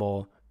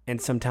unexplainable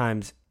and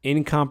sometimes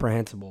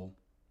incomprehensible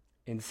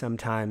and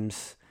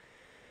sometimes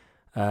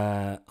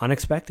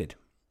unexpected.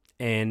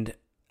 And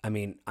I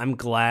mean, I'm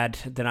glad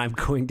that I'm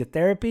going to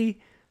therapy,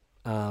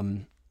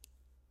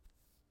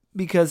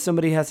 because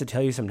somebody has to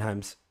tell you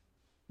sometimes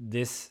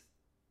this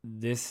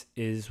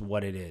is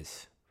what it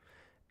is.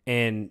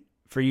 And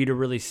for you to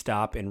really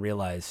stop and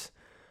realize,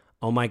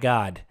 oh my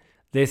God,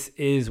 this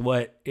is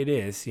what it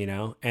is,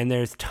 And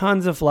there's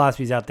tons of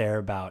philosophies out there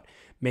about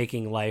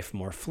making life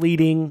more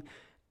fleeting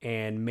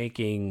and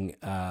making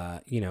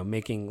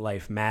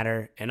life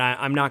matter. And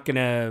I'm not going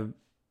to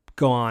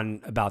go on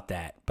about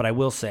that, but I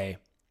will say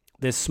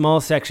this small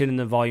section in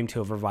the volume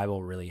 2 of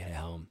Revival really hit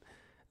home.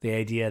 The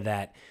idea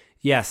that,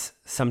 yes,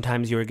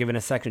 sometimes you are given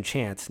a second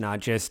chance, not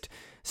just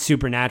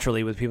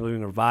supernaturally with people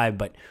being revived,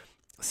 but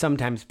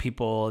sometimes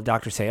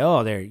doctors say,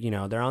 oh,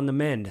 they're on the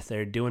mend,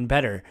 they're doing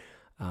better.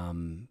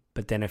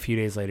 But then a few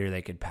days later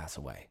they could pass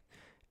away.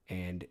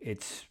 And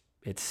it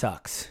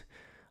sucks.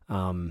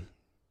 I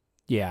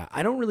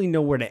don't really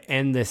know where to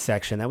end this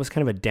section. That was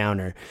kind of a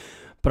downer,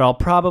 but I'll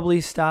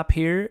probably stop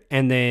here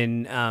and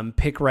then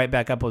pick right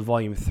back up with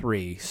volume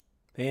 3.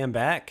 Hey, I'm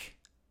back.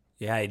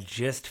 Yeah, I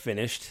just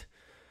finished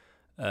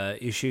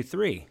issue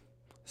 3.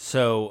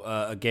 So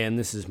again,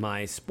 this is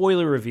my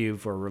spoiler review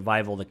for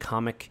Revival the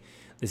comic.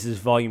 This is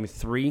volume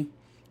 3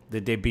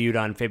 that debuted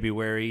on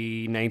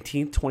February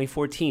 19th,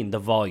 2014, the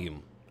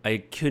volume. I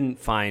couldn't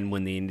find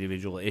when the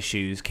individual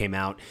issues came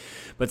out,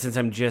 but since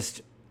I'm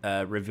just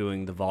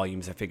reviewing the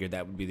volumes, I figured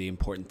that would be the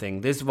important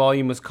thing. This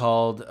volume was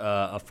called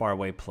A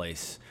Faraway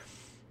Place,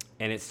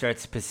 and it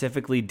starts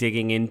specifically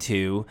digging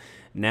into,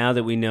 now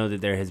that we know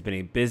that there has been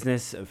a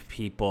business of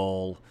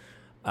people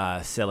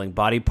selling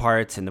body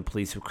parts and the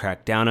police have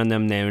cracked down on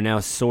them, they're now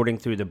sorting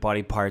through the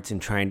body parts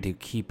and trying to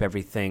keep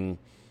everything,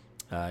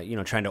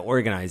 trying to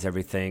organize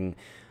everything.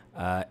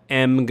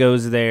 M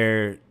goes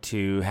there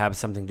to have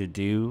something to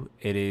do.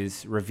 It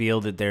is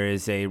revealed that there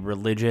is a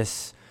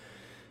religious...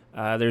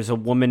 there's a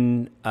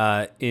woman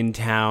in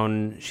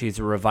town. She's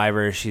a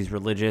reviver. She's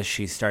religious.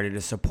 She started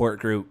a support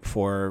group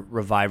for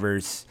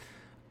revivers.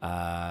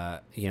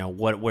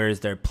 Where's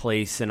their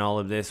place in all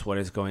of this? What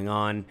is going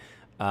on?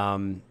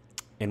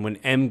 And when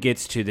M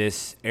gets to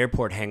this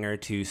airport hangar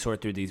to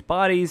sort through these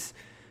bodies,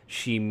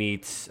 she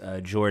meets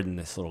Jordan,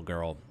 this little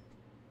girl.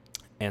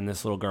 And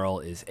this little girl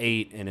is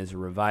 8 and is a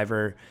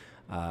reviver.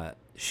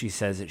 She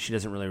says that she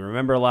doesn't really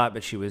remember a lot,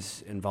 but she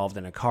was involved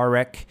in a car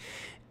wreck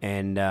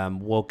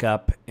and woke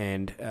up,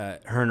 and her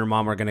and her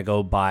mom are going to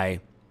go buy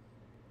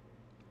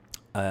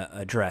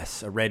a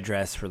red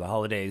dress for the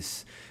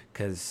holidays,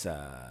 because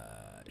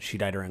she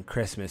died around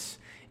Christmas.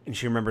 And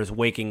she remembers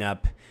waking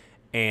up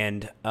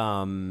and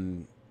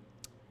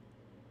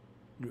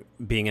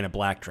being in a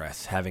black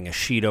dress, having a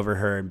sheet over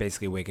her, and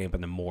basically waking up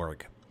in the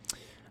morgue.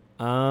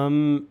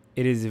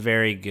 It is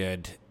very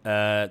good.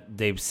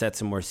 They've set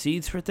some more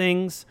seeds for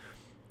things.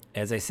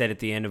 As I said at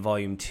the end of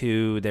volume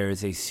 2, there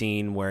is a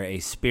scene where a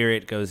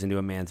spirit goes into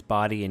a man's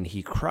body and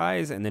he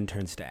cries and then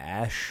turns to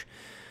ash.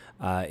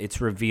 It's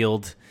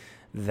revealed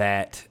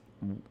that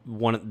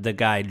the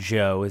guy,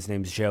 Joe, his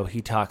name's Joe,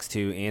 he talks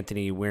to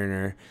Anthony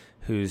Weiner,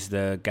 who's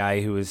the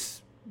guy who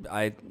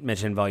I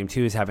mentioned in volume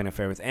 2, is having an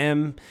affair with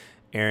M.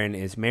 Aaron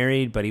is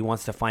married, but he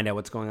wants to find out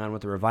what's going on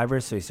with the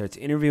revivers, so he starts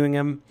interviewing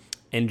him.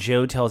 And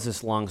Joe tells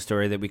this long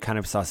story that we kind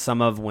of saw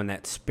some of when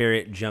that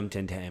spirit jumped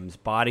into M's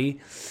body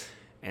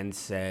and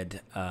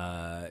said,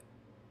 M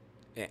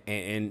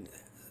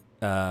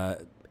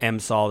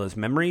saw those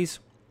memories.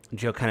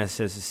 Joe kind of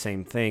says the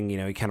same thing.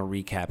 He kind of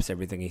recaps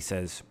everything. He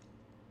says,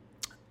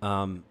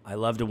 I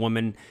loved a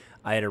woman.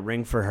 I had a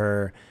ring for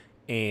her,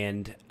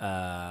 and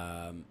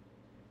I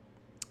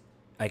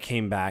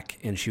came back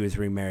and she was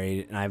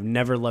remarried, and I've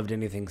never loved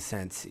anything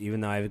since.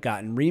 Even though I've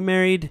gotten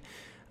remarried,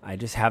 I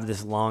just have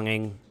this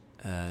longing.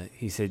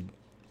 He said,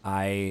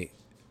 but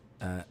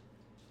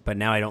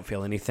now I don't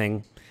feel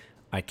anything.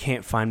 I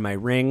can't find my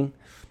ring.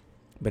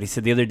 But he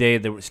said the other day,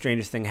 the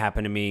strangest thing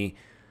happened to me.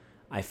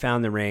 I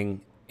found the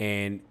ring,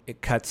 and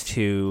it cuts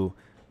to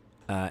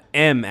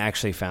M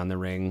actually found the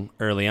ring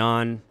early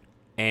on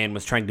and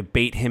was trying to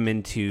bait him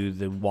into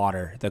the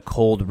water, the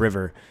cold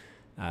river,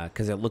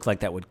 because it looked like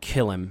that would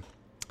kill him.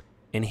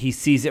 And he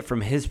sees it from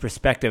his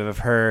perspective of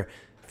her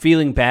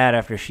feeling bad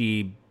after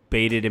she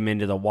baited him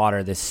into the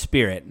water, the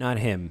spirit, not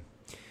him.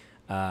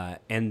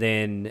 And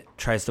then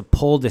tries to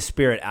pull the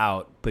spirit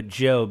out, but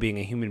Joe, being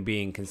a human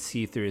being, can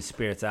see through his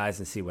spirit's eyes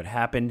and see what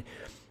happened.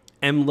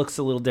 M looks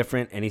a little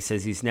different, and he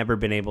says he's never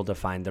been able to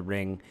find the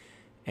ring,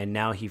 and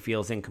now he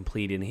feels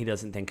incomplete, and he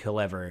doesn't think he'll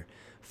ever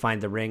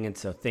find the ring, and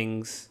so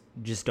things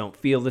just don't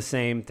feel the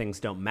same. Things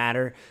don't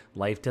matter.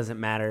 Life doesn't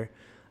matter.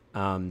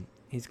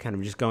 He's kind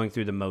of just going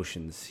through the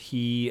motions.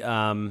 He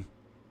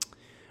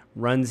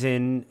runs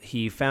in.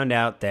 He found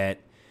out that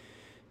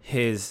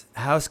his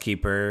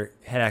housekeeper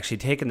had actually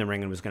taken the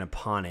ring and was going to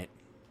pawn it.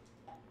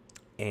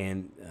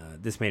 And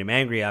this made him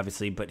angry,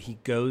 obviously, but he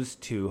goes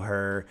to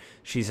her.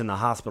 She's in the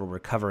hospital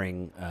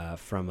recovering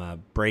from a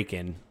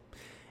break-in.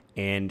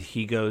 And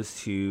he goes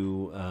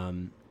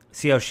to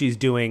see how she's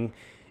doing.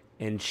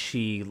 And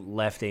she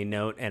left a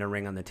note and a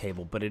ring on the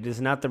table. But it is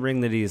not the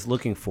ring that he is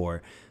looking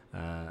for.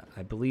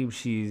 I believe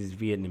she's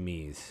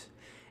Vietnamese.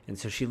 And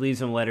so she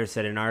leaves him a letter,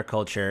 said in our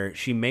culture,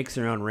 she makes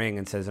her own ring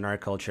and says in our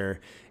culture,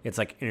 it's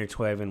like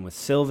interwoven with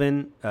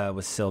silver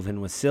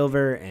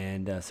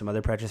and some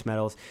other precious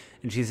metals.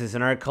 And she says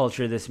in our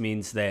culture, this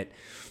means that,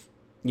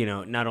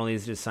 not only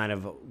is it a sign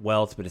of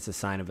wealth, but it's a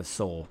sign of a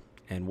soul.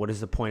 And what is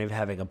the point of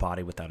having a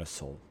body without a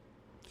soul?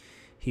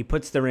 He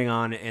puts the ring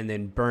on and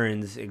then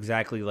burns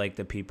exactly like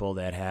the people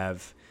that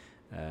have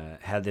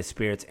had the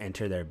spirits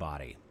enter their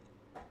body.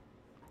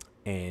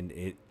 And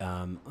it,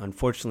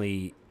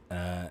 unfortunately,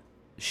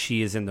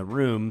 she is in the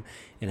room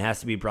and has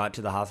to be brought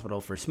to the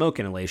hospital for smoke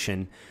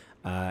inhalation.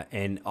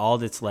 And all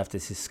that's left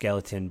is his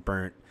skeleton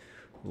burnt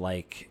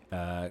like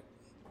a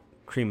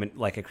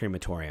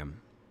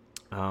crematorium.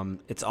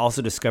 It's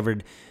also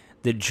discovered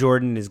that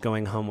Jordan is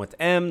going home with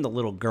M, the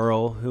little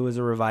girl who was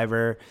a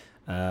reviver.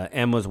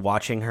 M was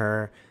watching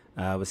her,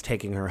 was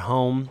taking her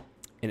home.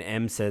 And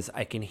M says,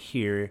 I can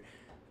hear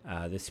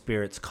the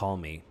spirits call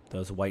me,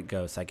 those white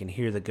ghosts. I can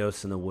hear the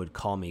ghosts in the wood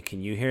call me.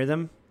 Can you hear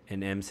them?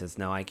 And M says,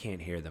 no, I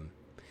can't hear them.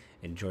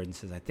 And Jordan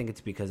says, I think it's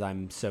because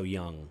I'm so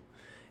young,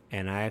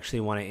 and I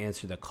actually want to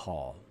answer the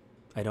call.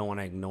 I don't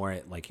want to ignore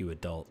it like you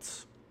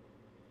adults.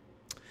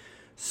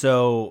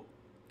 So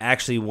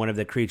actually, one of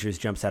the creatures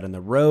jumps out on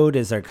the road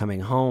as they're coming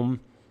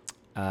home.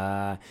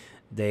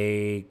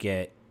 They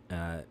get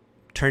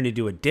turned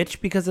into a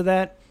ditch because of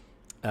that.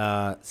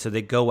 So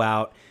they go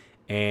out,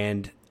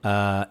 and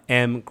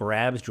M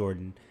grabs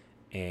Jordan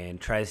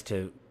and tries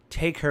to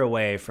take her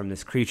away from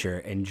this creature,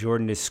 and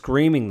Jordan is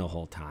screaming the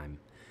whole time.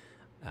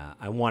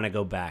 I want to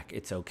go back.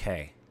 It's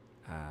okay.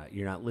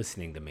 You're not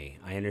listening to me.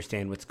 I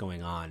understand what's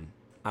going on.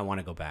 I want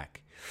to go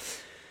back.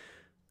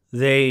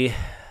 They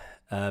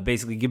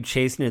basically give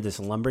chase near this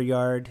lumber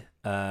yard.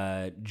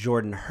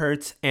 Jordan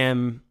hurts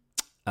M,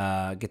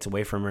 gets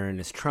away from her, and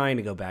is trying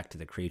to go back to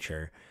the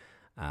creature.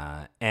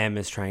 M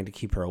is trying to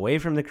keep her away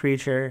from the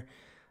creature.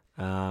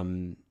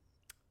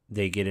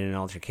 They get in an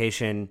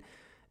altercation.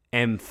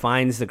 M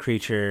finds the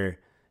creature,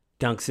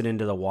 dunks it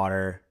into the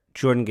water.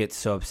 Jordan gets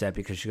so upset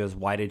because she goes,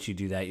 why did you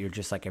do that? You're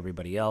just like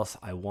everybody else.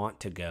 I want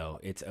to go.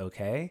 It's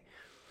okay.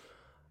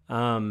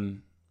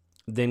 Then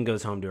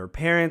goes home to her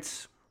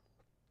parents,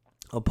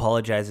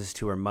 apologizes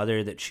to her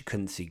mother that she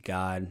couldn't see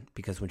God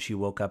because when she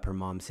woke up, her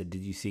mom said,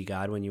 did you see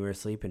God when you were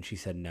asleep? And she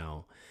said,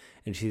 no.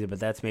 And she said, but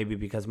that's maybe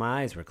because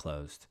my eyes were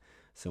closed.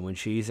 So when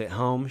she's at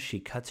home,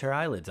 she cuts her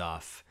eyelids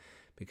off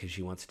because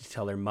she wants to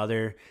tell her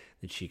mother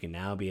that she can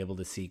now be able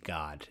to see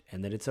God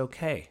and that it's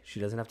okay. She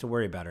doesn't have to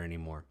worry about her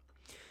anymore.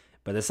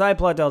 But the side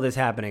plot to all this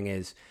happening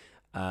is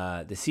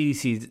the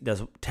CDC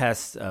does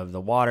tests of the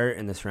water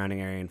in the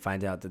surrounding area and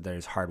finds out that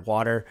there's hard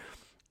water.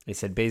 They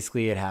said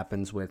basically it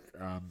happens with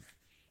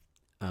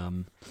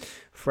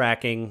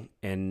fracking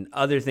and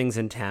other things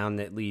in town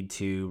that lead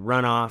to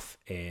runoff.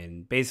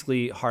 And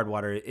basically hard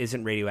water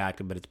isn't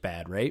radioactive, but it's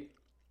bad, right?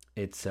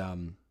 It's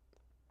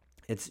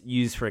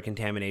used for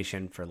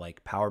contamination for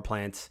like power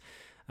plants.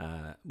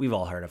 We've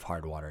all heard of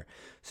hard water.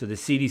 So the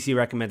CDC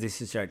recommends us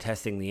to start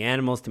testing the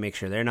animals to make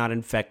sure they're not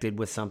infected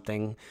with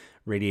something,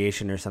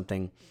 radiation or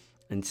something.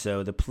 And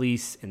so the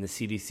police and the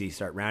CDC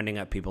start rounding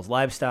up people's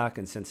livestock.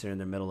 And since they're in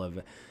the middle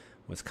of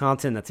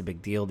Wisconsin, that's a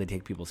big deal. They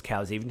take people's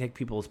cows. They even take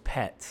people's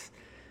pets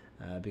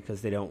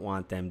because they don't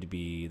want they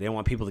don't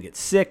want people to get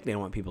sick. They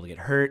don't want people to get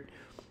hurt.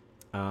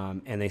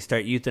 And they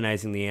start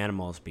euthanizing the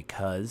animals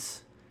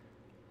because,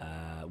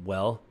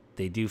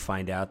 they do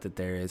find out that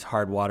there is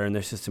hard water in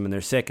their system and they're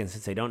sick. And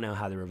since they don't know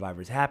how the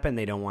revivers happen,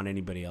 they don't want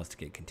anybody else to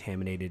get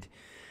contaminated.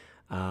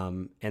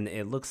 And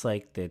it looks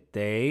like that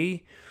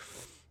they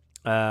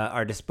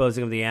are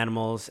disposing of the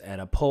animals at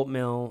a pulp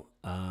mill.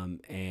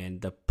 And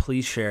the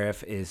police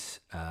sheriff is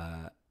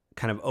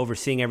kind of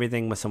overseeing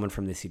everything with someone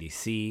from the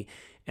CDC.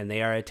 And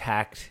they are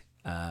attacked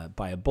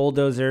by a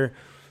bulldozer.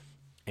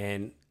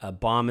 And a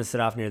bomb is set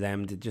off near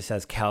them that just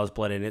has cow's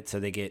blood in it. So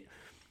they get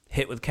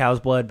hit with cow's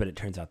blood, but it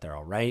turns out they're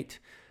all right.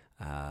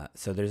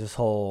 So there's this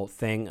whole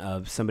thing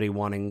of somebody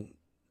wanting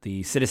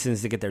the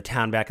citizens to get their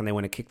town back and they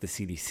want to kick the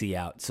CDC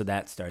out. So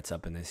that starts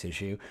up in this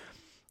issue.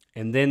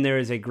 And then there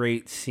is a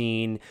great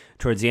scene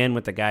towards the end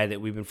with the guy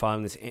that we've been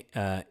following, this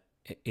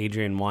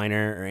Adrian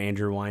Weiner or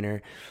Andrew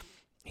Weiner.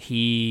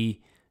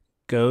 He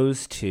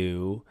goes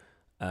to,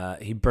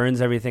 he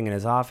burns everything in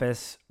his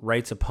office,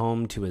 writes a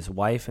poem to his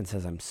wife and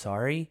says, I'm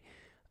sorry.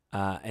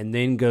 And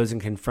then goes and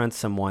confronts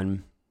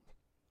someone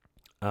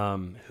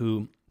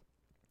who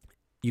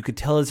you could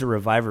tell is a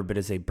reviver, but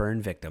is a burn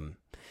victim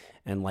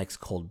and likes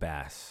cold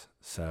baths.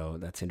 So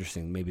that's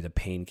interesting. Maybe the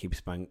pain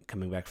keeps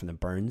coming back from the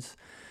burns.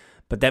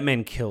 But that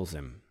man kills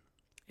him.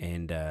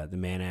 And the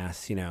man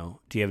asks, do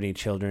you have any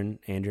children,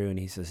 Andrew? And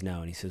he says no.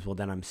 And he says, well,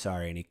 then I'm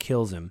sorry. And he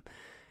kills him.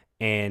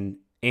 And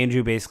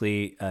Andrew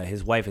basically,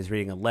 his wife is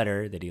reading a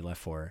letter that he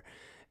left for her.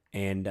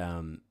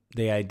 And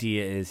the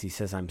idea is, he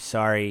says, I'm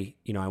sorry.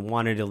 I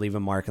wanted to leave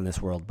a mark in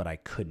this world, but I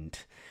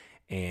couldn't.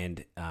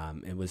 And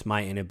it was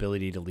my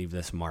inability to leave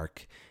this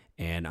mark.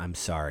 And I'm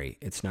sorry.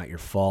 It's not your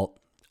fault.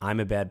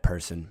 I'm a bad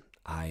person.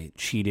 I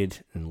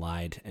cheated and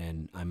lied,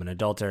 and I'm an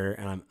adulterer,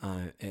 and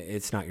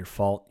it's not your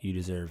fault. You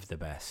deserve the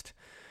best.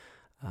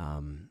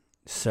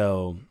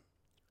 So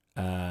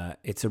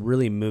it's a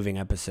really moving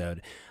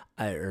episode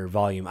or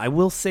volume. I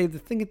will say the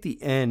thing at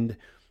the end,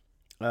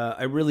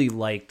 I really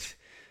liked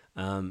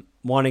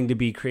wanting to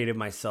be creative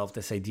myself,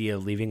 this idea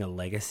of leaving a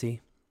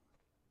legacy,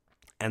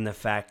 and the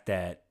fact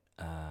that,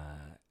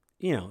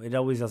 it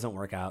always doesn't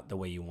work out the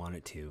way you want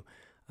it to.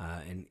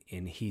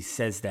 And he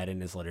says that in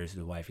his letters to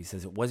his wife. He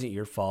says, it wasn't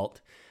your fault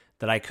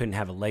that I couldn't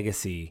have a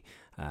legacy.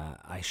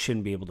 I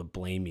shouldn't be able to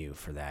blame you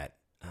for that.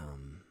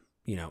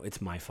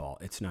 It's my fault.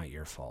 It's not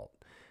your fault.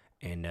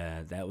 And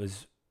that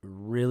was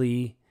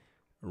really,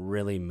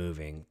 really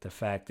moving. The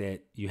fact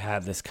that you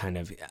have this kind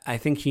of, I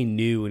think he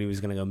knew when he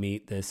was going to go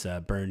meet this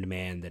burned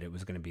man that it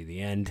was going to be the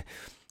end.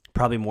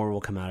 Probably more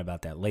will come out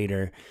about that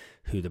later,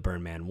 who the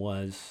burned man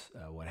was,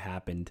 what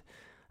happened.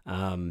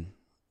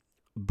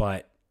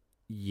 But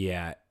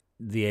yeah,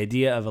 the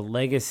idea of a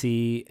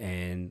legacy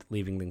and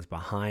leaving things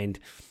behind.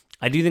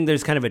 I do think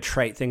there's kind of a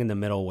trite thing in the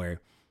middle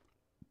where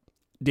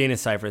Dana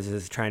Cyphers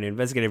is trying to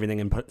investigate everything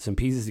and put some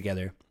pieces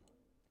together.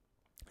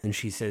 And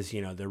she says,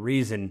 the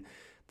reason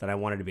that I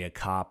wanted to be a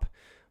cop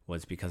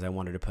was because I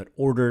wanted to put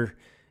order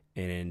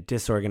in a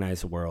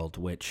disorganized world,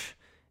 which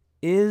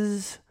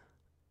is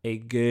a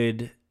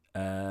good,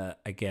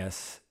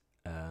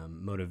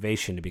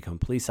 motivation to become a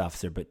police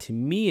officer. But to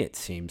me, it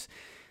seems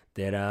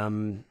that,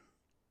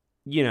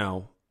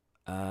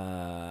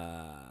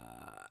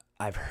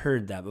 I've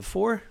heard that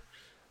before.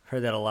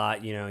 Heard that a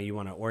lot. You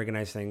want to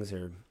organize things,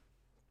 or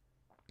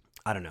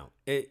I don't know.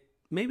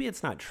 Maybe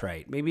it's not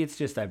trite. Maybe it's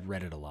just I've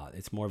read it a lot.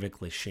 It's more of a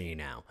cliche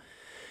now.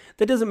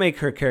 That doesn't make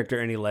her character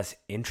any less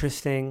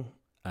interesting.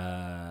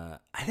 I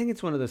think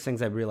it's one of those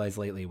things I've realized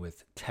lately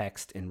with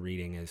text and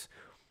reading is,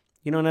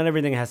 not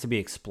everything has to be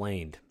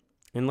explained,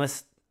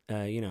 unless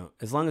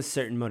as long as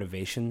certain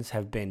motivations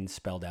have been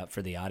spelled out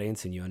for the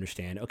audience and you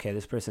understand, okay,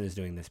 this person is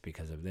doing this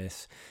because of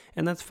this,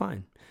 and that's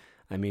fine.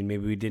 I mean,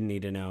 maybe we didn't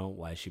need to know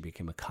why she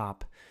became a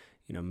cop.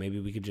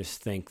 Maybe we could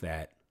just think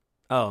that,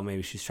 oh,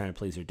 maybe she's trying to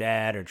please her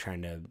dad or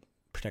trying to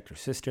protect her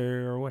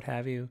sister or what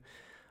have you.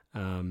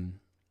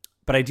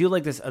 But I do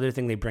like this other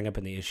thing they bring up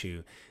in the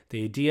issue,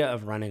 the idea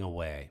of running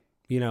away.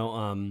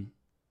 Even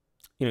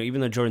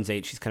though Jordan's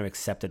 8, she's kind of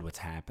accepted what's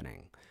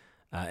happening.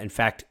 In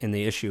fact, in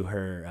the issue,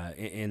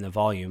 in the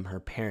volume, her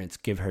parents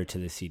give her to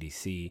the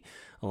CDC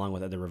along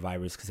with other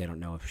revivers because they don't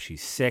know if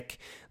she's sick.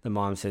 The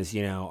mom says,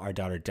 our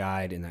daughter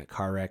died in that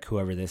car wreck.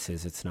 Whoever this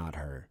is, it's not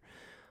her.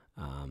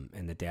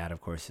 And the dad,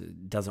 of course,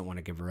 doesn't want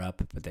to give her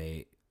up, but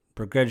they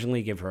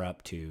begrudgingly give her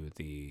up to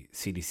the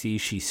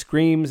CDC. She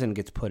screams and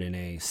gets put in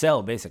a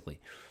cell, basically.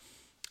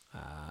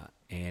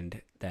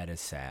 And that is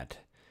sad.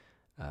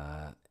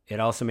 It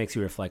also makes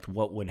you reflect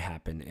what would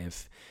happen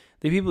if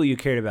the people you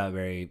cared about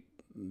very,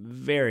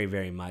 very,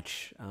 very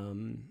much,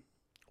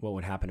 what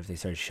would happen if they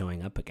started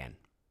showing up again?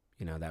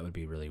 That would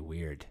be really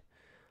weird.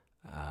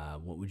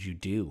 What would you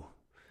do?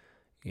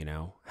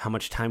 How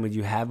much time would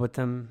you have with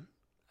them?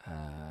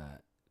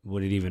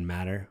 Would it even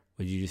matter?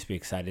 Would you just be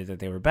excited that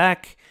they were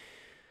back?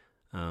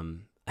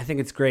 I think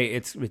it's great.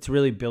 It's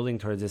really building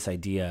towards this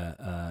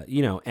idea.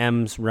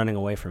 M's running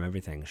away from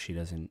everything. She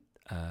doesn't,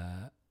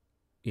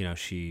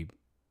 she,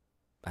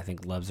 I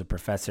think, loves a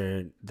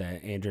professor, the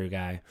Andrew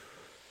guy.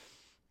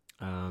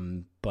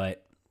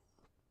 But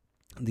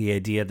the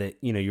idea that,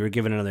 you were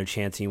given another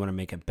chance and you want to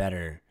make it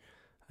better,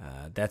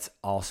 that's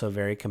also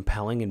very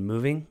compelling and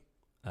moving.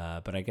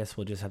 But I guess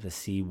we'll just have to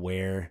see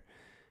where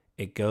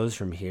it goes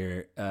from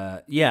here.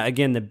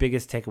 Again, the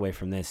biggest takeaway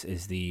from this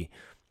is we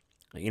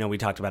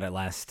talked about it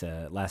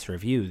last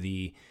review,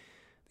 the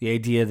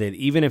idea that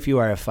even if you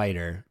are a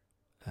fighter,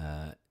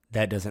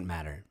 that doesn't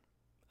matter.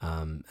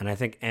 And I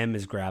think M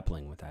is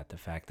grappling with that, the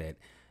fact that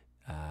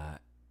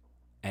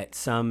at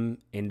some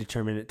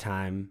indeterminate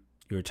time,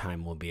 your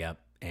time will be up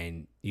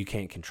and you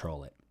can't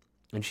control it.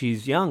 And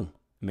she's young.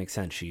 It makes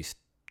sense. She's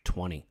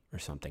 20 or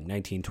something,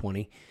 19,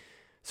 20.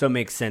 So it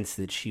makes sense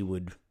that she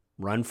would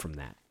run from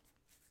that.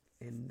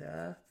 And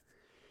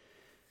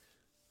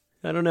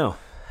I don't know.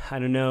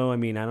 I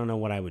mean, I don't know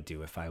what I would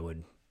do if I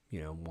would,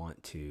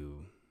 want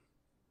to.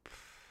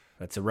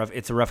 It's a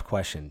rough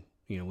question.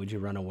 Would you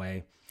run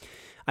away?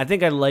 I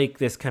think I like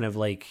this kind of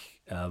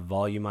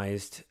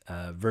volumized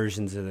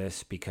versions of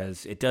this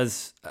because it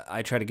does.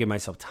 I try to give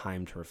myself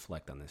time to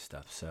reflect on this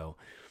stuff. So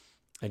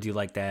I do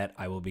like that.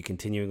 I will be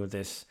continuing with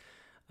this.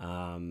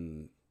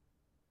 I'm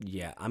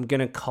going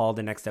to call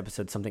the next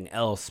episode something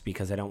else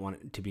because I don't want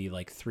it to be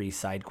 3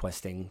 side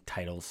questing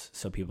titles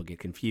so people get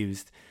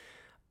confused.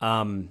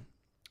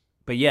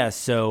 But yeah,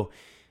 so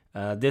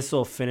this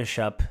will finish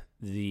up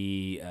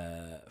the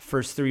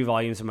first 3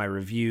 volumes of my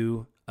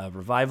review of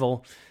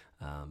Revival.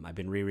 I've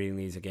been rereading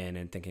these again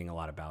and thinking a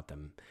lot about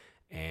them.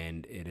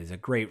 And it is a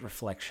great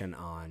reflection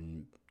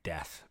on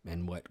death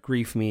and what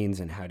grief means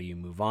and how do you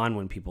move on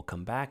when people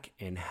come back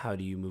and how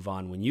do you move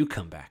on when you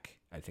come back,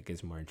 I think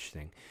is more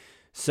interesting.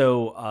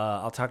 So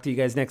I'll talk to you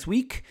guys next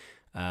week.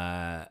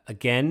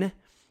 Again,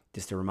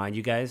 just to remind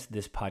you guys,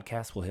 this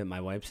podcast will hit my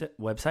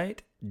website,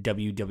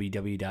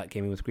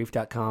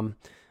 www.gamingwithgrief.com,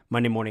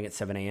 Monday morning at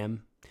 7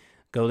 a.m.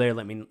 Go there,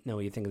 let me know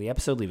what you think of the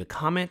episode, leave a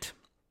comment,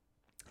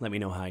 let me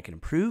know how I can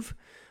improve,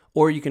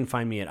 or you can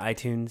find me at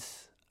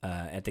iTunes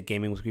at the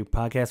Gaming with Grief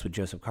podcast with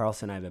Joseph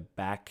Carlson. I have a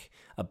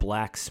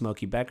black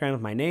smoky background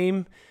with my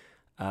name.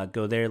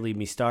 Go there, leave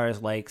me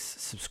stars, likes,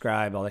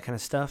 subscribe, all that kind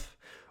of stuff.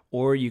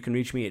 Or you can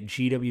reach me at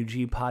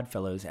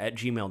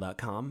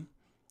gwgpodfellows@gmail.com.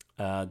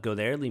 Go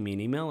there, leave me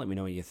an email, let me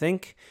know what you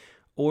think.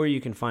 Or you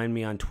can find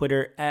me on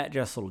Twitter at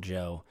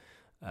JustLittleJoe.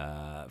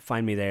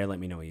 Find me there, let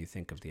me know what you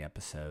think of the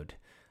episode.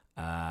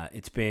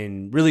 It's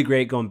been really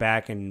great going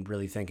back and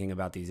really thinking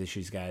about these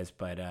issues, guys.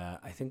 But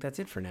I think that's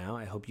it for now.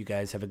 I hope you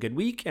guys have a good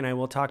week, and I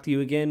will talk to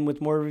you again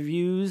with more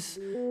reviews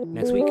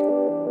next week.